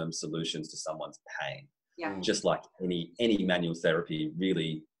long-term solutions to someone's pain. Yeah. Just like any manual therapy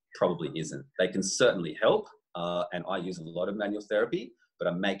really probably isn't. They can certainly help, and I use a lot of manual therapy, but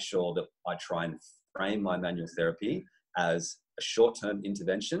I make sure that I try and frame my manual therapy as a short-term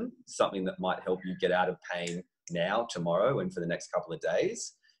intervention, something that might help you get out of pain now, tomorrow, and for the next couple of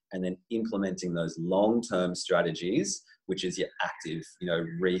days, and then implementing those long-term strategies, which is your active,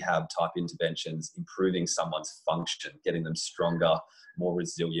 rehab type interventions, improving someone's function, getting them stronger, more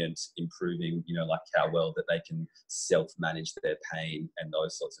resilient, improving, like how well that they can self-manage their pain and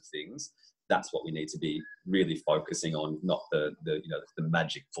those sorts of things. That's what we need to be really focusing on, not the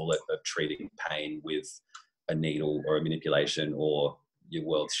magic bullet of treating pain with a needle or a manipulation or your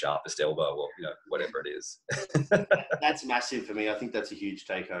world's sharpest elbow or whatever it is. That's massive for me. I think that's a huge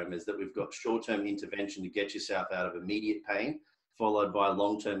take home, is that we've got short-term intervention to get yourself out of immediate pain, followed by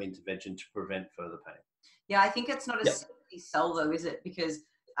long-term intervention to prevent further pain. Yeah, I think it's not a simply sell though, is it? Because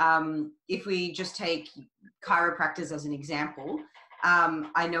if we just take chiropractors as an example,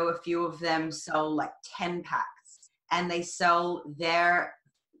 I know a few of them sell like 10 packs, and they sell their,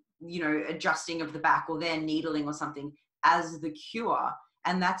 adjusting of the back or their needling or something as the cure.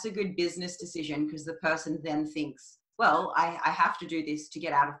 And that's a good business decision, because the person then thinks, well, I have to do this to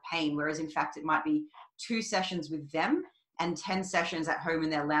get out of pain. Whereas in fact, it might be 2 sessions with them and 10 sessions at home in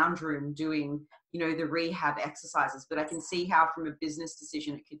their lounge room doing, the rehab exercises. But I can see how from a business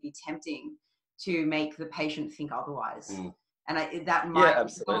decision, it could be tempting to make the patient think otherwise. And that might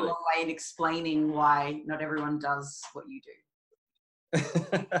go a long way in explaining why not everyone does what you do.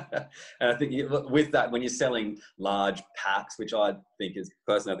 And I think with that, when you're selling large packs, which I think is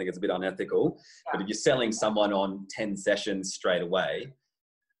a bit unethical, but if you're selling someone on 10 sessions straight away,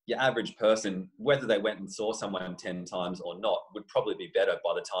 your average person, whether they went and saw someone 10 times or not, would probably be better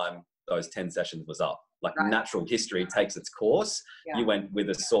by the time those 10 sessions was up. Like natural history takes its course. Yeah. You went with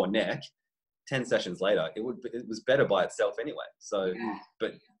a sore neck, 10 sessions later, it was better by itself anyway. So,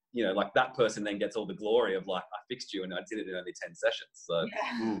 but like that person then gets all the glory of like, I fixed you and I did it in only 10 sessions. So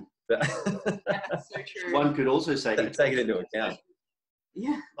that's so true. One could also say, take it into account.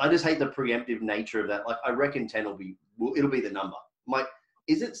 Yeah. I just hate the preemptive nature of that. Like, I reckon 10 it'll be the number. I'm like,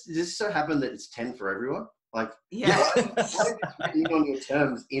 does this so happen that it's 10 for everyone? Like, why is it written on your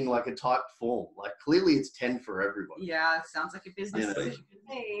terms in like a typed form? Like, clearly it's 10 for everyone. Yeah, it sounds like a business decision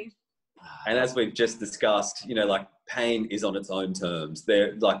to me. And as we've just discussed, you know, like pain is on its own terms.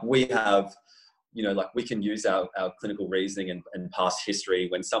 There, like we have, you know, like we can use our clinical reasoning and past history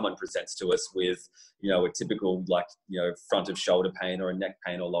when someone presents to us with, you know, a typical like, you know, front of shoulder pain or a neck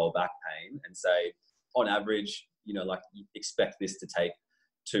pain or lower back pain, and say, on average, you know, like you expect this to take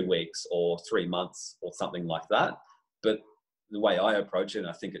 2 weeks or 3 months or something like that. But the way I approach it, and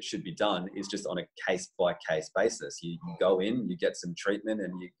I think it should be done, is just on a case-by-case basis. You go in, you get some treatment,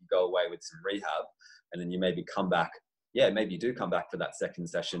 and you go away with some rehab, and then you maybe come back. Yeah, maybe you do come back for that second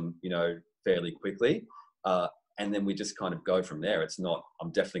session, you know, fairly quickly. And then we just kind of go from there. It's not,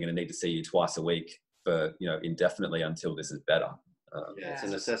 I'm definitely going to need to see you twice a week for, you know, indefinitely until this is better. It's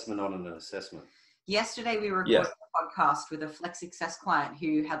an assessment on an assessment. Yesterday, we recorded a podcast with a Flex Success client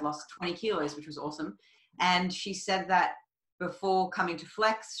who had lost 20 kilos, which was awesome. And she said that before coming to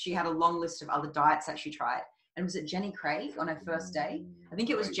Flex, she had a long list of other diets that she tried. And was it Jenny Craig on her first day? I think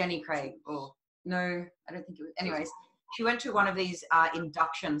it was Jenny Craig. Or no, I don't think it was. Anyways, she went to one of these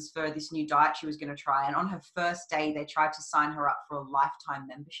inductions for this new diet she was going to try. And on her first day, they tried to sign her up for a lifetime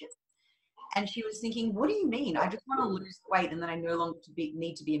membership. And she was thinking, what do you mean? I just want to lose weight and then I no longer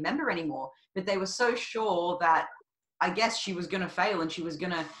need to be a member anymore. But they were so sure that I guess she was going to fail and she was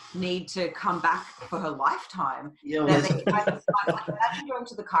going to need to come back for her lifetime. Yeah, that they tried to sign, like, imagine going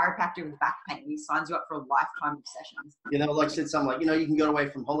to the chiropractor with back pain. He signs you up for a lifetime of sessions. you know, like said something like, you know, you can go away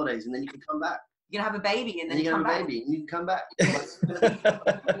from holidays and then you can come back. You're going to have a baby and then you you can come have a back. baby and you can come back.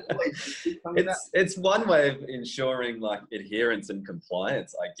 It's one way of ensuring like adherence and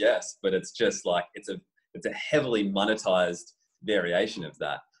compliance, I guess, but it's just like it's a heavily monetized variation of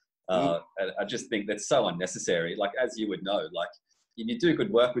that. And I just think that's so unnecessary. Like, as you would know, like you do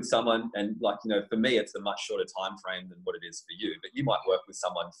good work with someone, and like, you know, for me, it's a much shorter time frame than what it is for you. But you might work with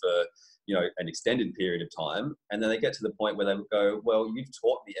someone for, you know, an extended period of time, and then they get to the point where they go, well, you've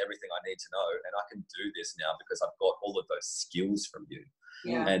taught me everything I need to know, and I can do this now because I've got all of those skills from you.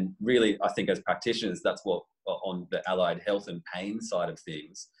 Yeah. And really, I think as practitioners, that's what on the allied health and pain side of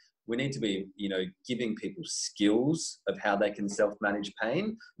things, we need to be, you know, giving people skills of how they can self-manage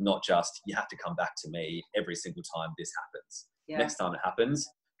pain, not just, you have to come back to me every single time this happens. Yeah. Next time it happens,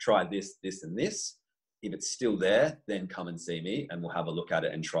 try this, this, and this. If it's still there, then come and see me and we'll have a look at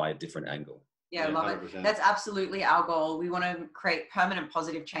it and try a different angle. Yeah, I love 100%. it. That's absolutely our goal. We want to create permanent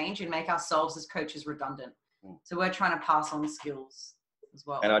positive change and make ourselves as coaches redundant. So we're trying to pass on skills as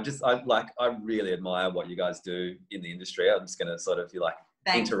well. And I really admire what you guys do in the industry. I'm just going to sort of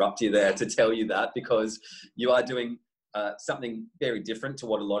interrupt you there to tell you that, because you are doing something very different to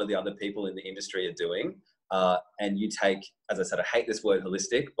what a lot of the other people in the industry are doing. And you take, as I said, I hate this word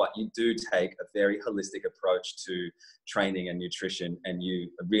holistic, but you do take a very holistic approach to training and nutrition, and you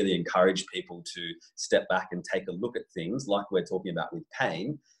really encourage people to step back and take a look at things like we're talking about with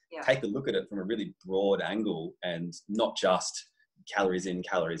pain. Yeah. Take a look at it from a really broad angle and not just calories in,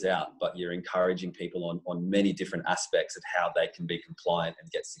 calories out, but you're encouraging people on many different aspects of how they can be compliant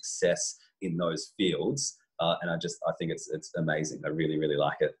and get success in those fields. And I think it's amazing. I really, really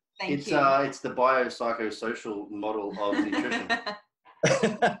like it. Thank you. It's the biopsychosocial model of nutrition.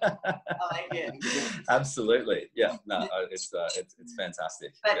 I like it. Absolutely. Yeah. No, it's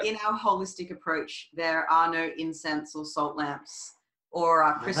fantastic. But in our holistic approach, there are no incense or salt lamps or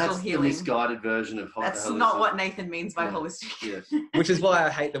crystal That's healing. the misguided version of That's holistic. not what Nathan means by Yeah. holistic. Yes. Which is why I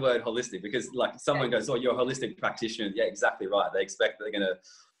hate the word holistic, because like someone goes, oh, you're a holistic practitioner. Yeah, exactly right. They expect that they're going to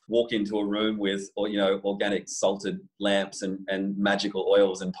walk into a room with, or, you know, organic salted lamps and magical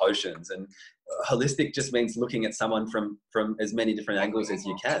oils and potions. And holistic just means looking at someone from as many different angles as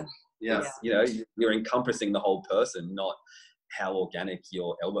you can. Yeah. You know, you're encompassing the whole person, not how organic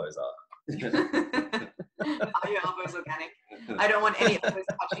your elbows are. Are your elbows organic? I don't want any elbows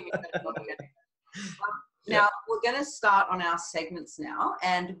touching me that are not organic. Now, we're going to start on our segments now,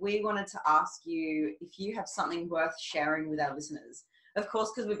 and we wanted to ask you if you have something worth sharing with our listeners. Of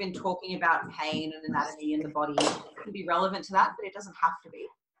course, because we've been talking about pain and anatomy in the body, it can be relevant to that, but it doesn't have to be. It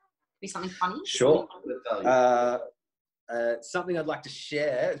can be something funny. Sure. Something I'd like to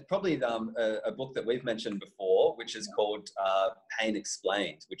share is probably a book that we've mentioned before, which is called Pain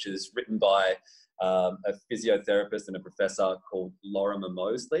Explained, which is written by a physiotherapist and a professor called Lorimer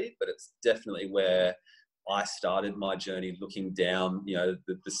Moseley. But it's definitely where I started my journey, looking down, you know,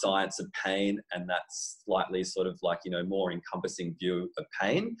 the science of pain and that slightly sort of like, you know, more encompassing view of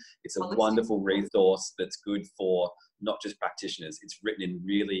pain. It's a wonderful resource that's good for not just practitioners. It's written in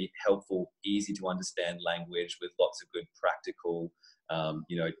really helpful, easy to understand language with lots of good practical,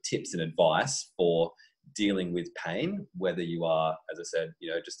 you know, tips and advice for dealing with pain, whether you are, as I said,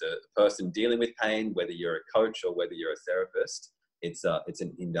 you know, just a person dealing with pain, whether you're a coach or whether you're a therapist. it's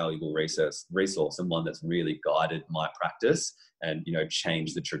an invaluable resource and one that's really guided my practice and, you know,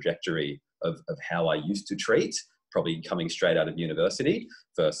 changed the trajectory of how I used to treat, probably coming straight out of university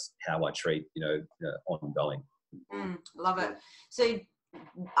versus how I treat, you know, ongoing. Love it. So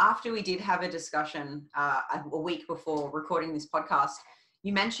after we did have a discussion a week before recording this podcast,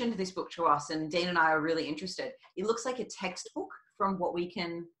 you mentioned this book to us, and Dean and I are really interested. It looks like a textbook from what we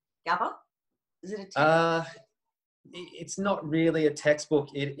can gather. Is it a textbook? It's not really a textbook.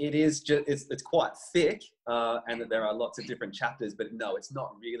 It is just, it's quite thick, and that there are lots of different chapters, but no, it's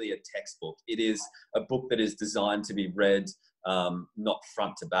not really a textbook. It is a book that is designed to be read, not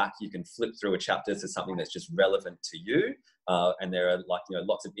front to back. You can flip through a chapter to something that's just relevant to you. And there are, like, you know,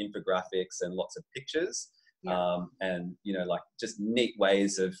 lots of infographics and lots of pictures. And, you know, like just neat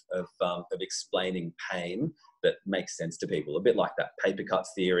ways of explaining pain that makes sense to people. A bit like that paper cut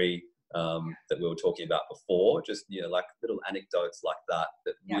theory that we were talking about before, just, you know, like little anecdotes like that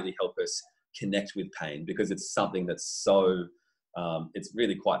really help us connect with pain, because it's something that's so, it's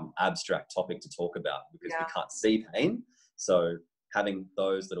really quite an abstract topic to talk about because we can't see pain. So having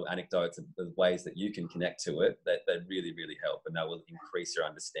those little anecdotes and the ways that you can connect to it, they really, really help, and that will increase your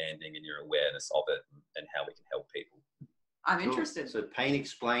understanding and your awareness of it and how we can help people. I'm interested. So Pain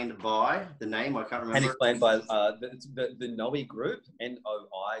Explained by, the name, I can't remember. Pain Explained by the NOI group,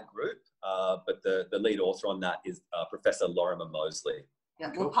 NOI group, but the lead author on that is Professor Lorimer Mosley.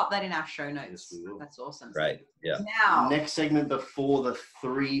 Yeah, we'll pop that in our show notes. Yes, we will. That's awesome. Great, yeah. Now, next segment before the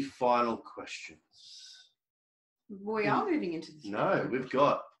 3 final questions. we are moving into this. No, we've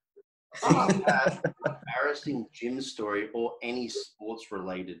got an embarrassing gym story or any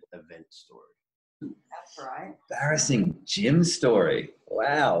sports-related event story. That's right. Embarrassing gym story.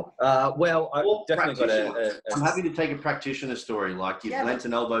 Wow. Well, I've definitely got I'm happy to take a practitioner story, like you've lent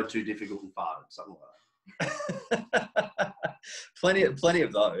an elbow too difficult and farted, something like that. plenty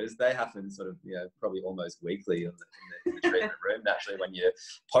of those. They happen sort of, you know, probably almost weekly in the treatment room, naturally, when you're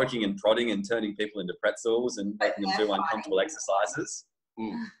poking and prodding and turning people into pretzels and making them do uncomfortable exercises.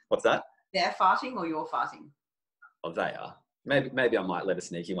 What's that? They're farting or you're farting? Oh, they are. Maybe I might let a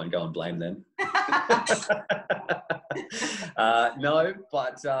sneaky one go and blame them. No,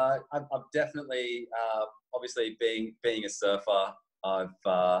 but I've definitely, obviously being a surfer,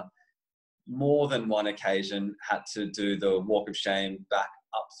 I've more than one occasion had to do the walk of shame back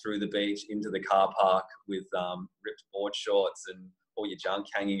up through the beach into the car park with ripped board shorts and all your junk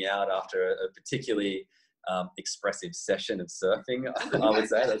hanging out after a particularly expressive session of surfing. I would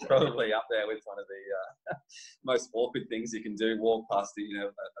say that's probably up there with one of the most awkward things you can do. Walk past a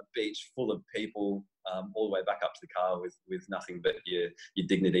beach full of people all the way back up to the car with nothing but your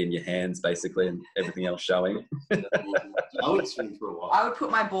dignity in your hands, basically, and everything else showing. I would swim for a while. I would put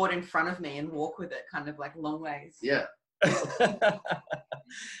my board in front of me and walk with it, kind of like long ways. Yeah.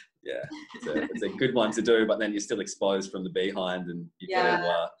 Yeah, it's a good one to do, but then you're still exposed from the behind, and you got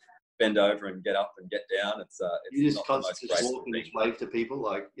to bend over and get up and get down. It's you just not constantly walk and just wave to people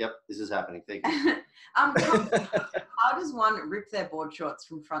like, "Yep, this is happening." Thank you. How does one rip their board shorts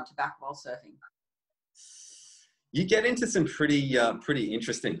from front to back while surfing? You get into some pretty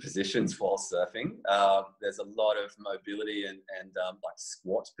interesting positions while surfing. There's a lot of mobility and like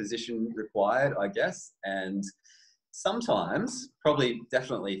squat position required, I guess. And sometimes,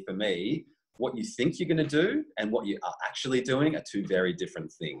 definitely for me, what you think you're going to do and what you are actually doing are two very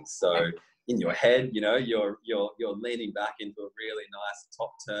different things. So in your head, you're leaning back into a really nice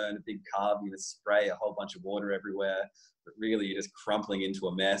top turn, a big carve, you're going to spray a whole bunch of water everywhere. But really, you're just crumpling into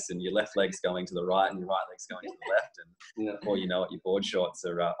a mess, and your left leg's going to the right, and your right leg's going to the left, and before you know it, your board shorts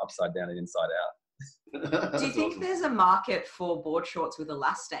are upside down and inside out. Do you think there's a market for board shorts with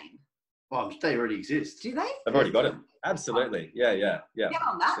elastane? Well, they already exist. Do they? I've already got it. Absolutely. Yeah. Get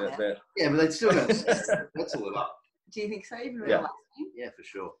on that. Yeah, but they'd still have to pencil it up. Do you think so? Even with elastane? elastane? Yeah, for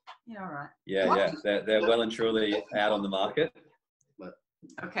sure. Yeah, all right. Yeah. They're well and truly out on the market. But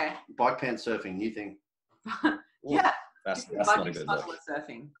okay. Bike pants surfing, new thing. Yeah. That's not a good look.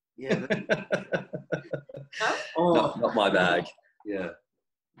 Surfing. Yeah. Not my bag. Yeah.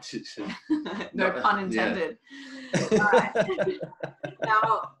 No pun intended. Yeah. All right.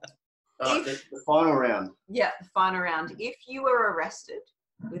 Now, the final round. Yeah, the final round. If you were arrested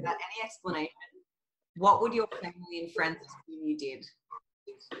without any explanation, what would your family and friends assume you did?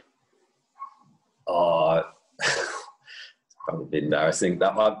 It's probably a bit embarrassing.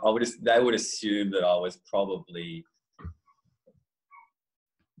 They would assume that I was probably,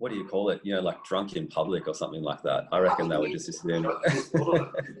 what do you call it? Like drunk in public or something like that. I reckon they would just assume.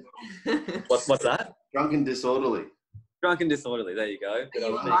 What's that? Drunk and disorderly. Drunk and disorderly. There you go. But I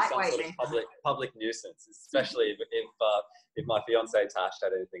was being some sort of public nuisance, especially if my fiance Tash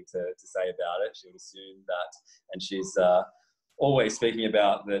had anything to say about it. She would assume that, and she's always speaking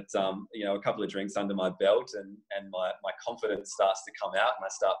about that. A couple of drinks under my belt, and my confidence starts to come out, and I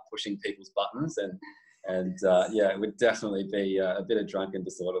start pushing people's buttons, and it would definitely be a bit of drunk and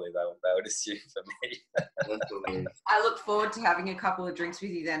disorderly. They would assume for me. I look forward to having a couple of drinks with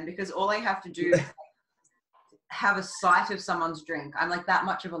you then, because all I have to do is have a sight of someone's drink. I'm like that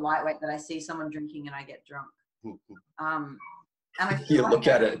much of a lightweight that I see someone drinking and I get drunk. And I feel you like look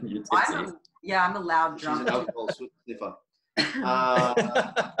at it and you're tipsy. I'm a loud drunk. She's an alcohol sniffer.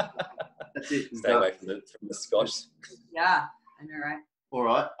 That's it. Stay away from the scotch. Yeah, I know, right? All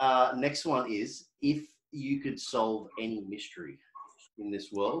right. Next one is, if you could solve any mystery in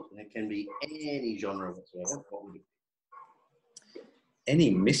this world, and it can be any genre whatsoever, what would it be? Any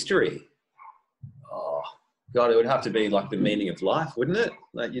mystery? Oh, God, it would have to be like the meaning of life, wouldn't it?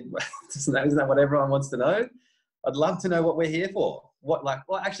 Like, isn't that what everyone wants to know? I'd love to know what we're here for.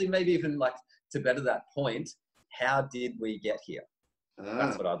 Actually, maybe even like to better that point, how did we get here?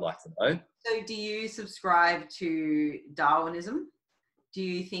 That's what I'd like to know. So do you subscribe to Darwinism? Do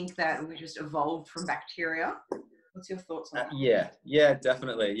you think that we just evolved from bacteria? What's your thoughts on that? Yeah,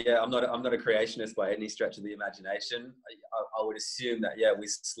 definitely. Yeah, I'm not a creationist by any stretch of the imagination. I would assume that we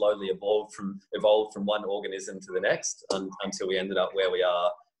slowly evolved from one organism to the next until we ended up where we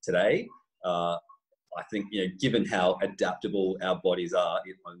are today. I think given how adaptable our bodies are,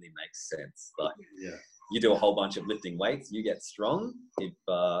 it only makes sense. Like, you do a whole bunch of lifting weights, you get strong. If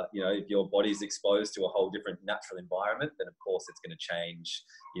your body's exposed to a whole different natural environment, then of course it's going to change,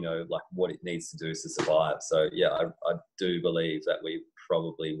 like what it needs to do to survive. So I do believe that we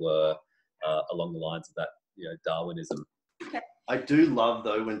probably were along the lines of that, Darwinism. I do love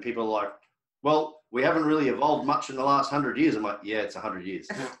though when people are like, well, we haven't really evolved much in the last 100 years. I'm like, yeah, it's 100 years.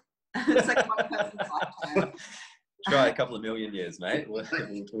 It's like one person's lifetime. Try a couple of million years, mate. We'll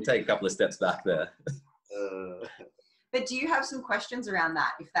take a couple of steps back there. But do you have some questions around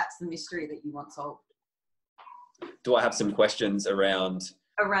that, if that's the mystery that you want solved? Do I have some questions around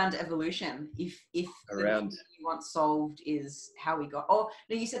evolution? If around you want solved is how we got. Oh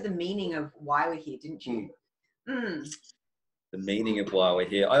no, you said the meaning of why we're here, didn't you? The meaning of why we're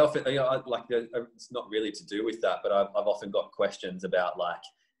here. I often, it's not really to do with that, but I've often got questions about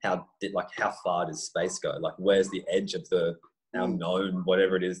how far does space go? Like, where's the edge of our known,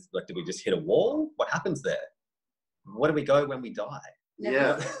 whatever it is? Like, do we just hit a wall? What happens there? Where do we go when we die?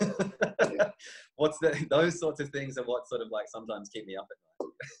 Yeah. Those sorts of things are what sort of sometimes keep me up at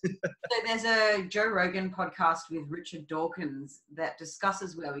night. So there's a Joe Rogan podcast with Richard Dawkins that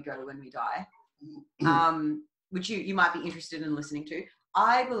discusses where we go when we die, which you might be interested in listening to.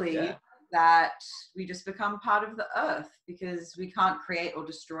 I believe that we just become part of the earth because we can't create or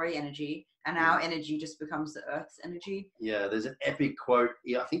destroy energy, and our energy just becomes the earth's energy. Yeah, there's an epic quote.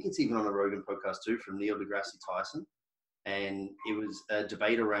 Yeah, I think it's even on a Rogan podcast too, from Neil deGrasse Tyson. And it was a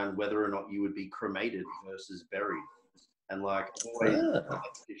debate around whether or not you would be cremated versus buried. And always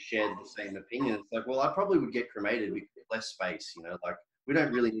shared the same opinion. It's like, well, I probably would get cremated because less space, we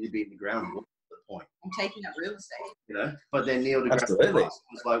don't really need to be in the ground. What's the point? I'm taking up real estate. But then Neil deGrasse Tyson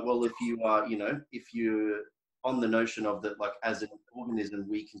was like, well, if you are, if you're on the notion of that, as an organism,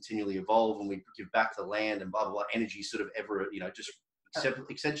 we continually evolve and we give back to the land and blah, blah, blah, energy sort of ever, just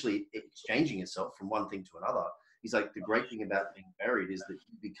essentially exchanging itself from one thing to another. He's like, the great thing about being buried is that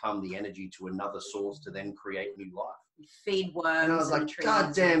you become the energy to another source to then create new life. Feed worms. And I was like,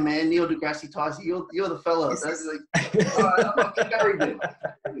 God damn, man, Neil deGrasse Tyson, you're the fella. I was like, all right, I'm not buried then.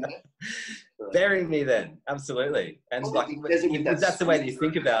 Bury me then, absolutely. And that's the way that you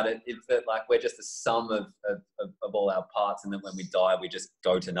think about it, is that we're just a sum of all our parts, and then when we die, we just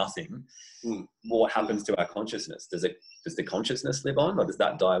go to nothing. What happens to our consciousness? Does the consciousness live on, or does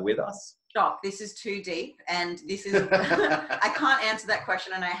that die with us? Doc, this is too deep, and this is I can't answer that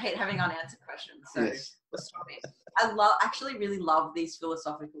question, and I hate having unanswered questions. So let's stop it. I actually really love these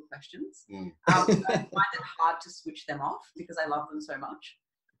philosophical questions. I find it hard to switch them off because I love them so much.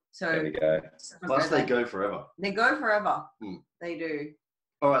 So there we go. Plus, they go forever. They go forever. They do.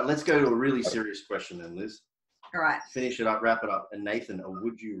 All right, let's go to a really serious question then, Liz. All right. Finish it up, wrap it up. And Nathan, a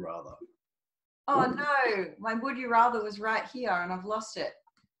would you rather? Oh no, my would you rather was right here, and I've lost it.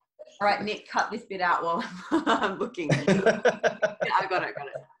 All right, Nick, cut this bit out while I'm looking. I got it.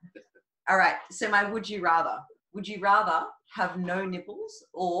 All right, so my would you rather. Would you rather have no nipples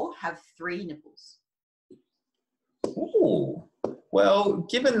or have 3 nipples? Ooh. Well,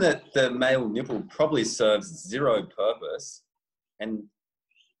 given that the male nipple probably serves 0 purpose, and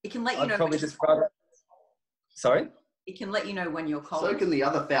it can let you I'd know. Probably just rather. Sorry? It can let you know when you're cold. So can the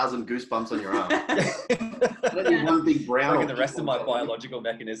other 1,000 goosebumps on your arm. Let me one big brown. Like the rest of my biological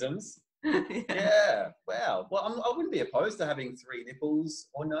mechanisms. Yeah. Wow. Well, I wouldn't be opposed to having 3 nipples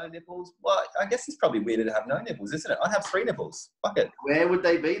or no nipples. Well, I guess it's probably weirder to have no nipples, isn't it? I'd have 3 nipples. Fuck it. Where would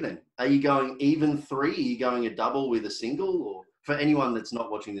they be then? Are you going even 3? Are you going a double with a single? Or for anyone that's not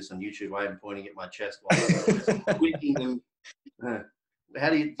watching this on YouTube, I am pointing at my chest while I'm clicking them. How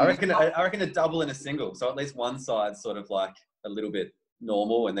do you? I reckon a double and a single. So at least one side's sort of like a little bit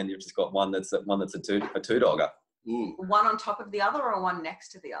normal, and then you've just got one that's a two dogger. One on top of the other, or one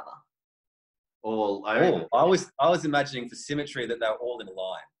next to the other? I was imagining for symmetry that they're all in a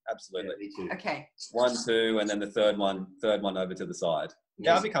line. Absolutely. Yeah, me too. Okay. 1, 2, and then the third one over to the side.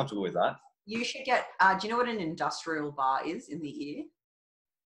 Yeah, I'd be comfortable with that. You should get. Do you know what an industrial bar is in the ear?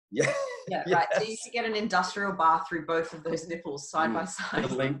 Yeah. Yeah, right. So you should get an industrial bar through both of those nipples side by side.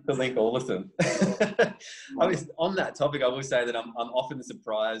 To link all of them. On that topic, I will say that I'm often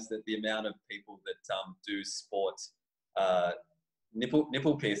surprised at the amount of people that do sport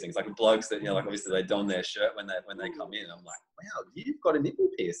nipple piercings, like blokes that, like obviously they don their shirt when they come in. I'm like, wow, you've got a nipple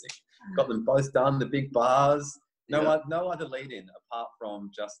piercing. Got them both done, the big bars. No other lead in apart from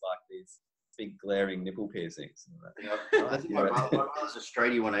just like these big glaring nipple piercings. I think my brother's a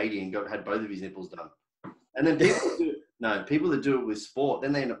straighty 180 and had both of his nipples done. And then people that do it with sport,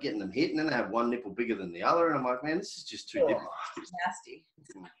 then they end up getting them hit, and then they have one nipple bigger than the other, and I'm like, man, this is just too different. Nasty.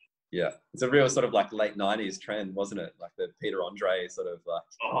 Yeah, it's a real sort of like late 90s trend, wasn't it? Like the Peter Andre sort of like.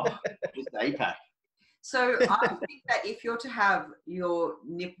 Just APAC. So I think that if you're to have your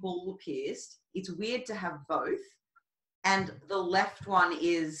nipple pierced, it's weird to have both. And the left one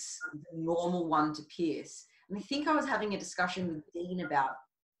is the normal one to pierce. And I think I was having a discussion with Dean about,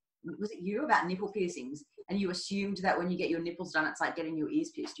 was it you, about nipple piercings? And you assumed that when you get your nipples done, it's like getting your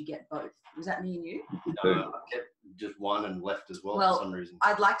ears pierced, you get both. Was that me and you? No, I kept just one and left as well for some reason.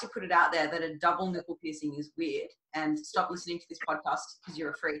 I'd like to put it out there that a double nipple piercing is weird, and stop listening to this podcast because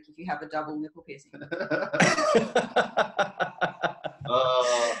you're a freak if you have a double nipple piercing.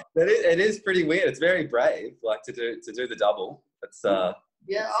 It is pretty weird. It's very brave, like to do the double. It's I'm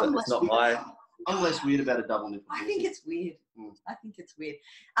less weird about a double nipple piercing. I think it's weird. I think it's weird.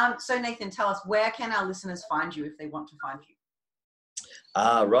 So Nathan, tell us, where can our listeners find you if they want to find you?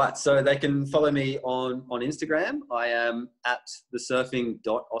 Right. So they can follow me on Instagram. I am at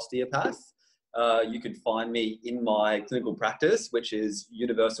thesurfing.osteopath. You can find me in my clinical practice, which is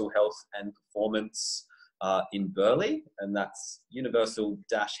Universal Health and Performance in Burleigh, and that's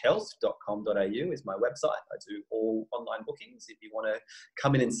universal-health.com.au is my website. I do all online bookings. If you want to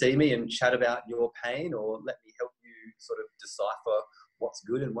come in and see me and chat about your pain, or let me help you sort of decipher what's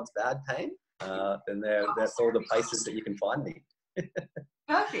good and what's bad pain, then that's all the places that you can find me.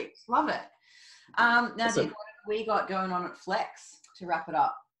 Perfect. Love it. Now, Dean, what have we got going on at Flex to wrap it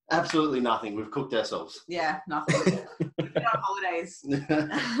up? Absolutely nothing. We've cooked ourselves. Yeah, nothing. We're on holidays.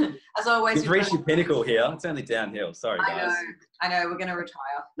 As always, we've reached your pinnacle here. It's only downhill. Sorry, guys. I know. We're going to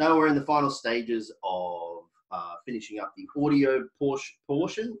retire. No, we're in the final stages of finishing up the audio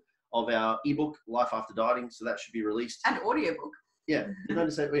portion of our ebook, Life After Dieting. So that should be released. And audiobook. Yeah, did I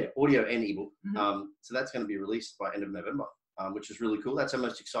just say audio and ebook? So that's going to be released by end of November, which is really cool. That's our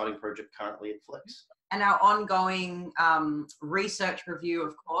most exciting project currently at Flex. And our ongoing research review,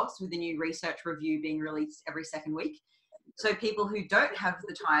 of course, with the new research review being released every second week. So people who don't have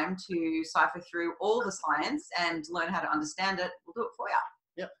the time to cipher through all the science and learn how to understand it, we'll do it for you.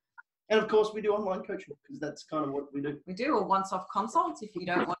 Yep. And of course, we do online coaching because that's kind of what we do. We do a once-off consults if you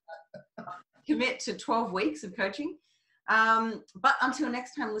don't want to commit to 12 weeks of coaching. But until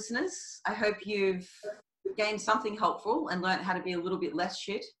next time, listeners, I hope you've gained something helpful and learned how to be a little bit less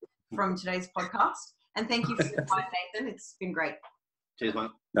shit from today's podcast. And thank you for your time, Nathan. It's been great. Cheers,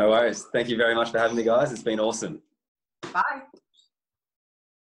 mate. No worries. Thank you very much for having me, guys. It's been awesome. Bye.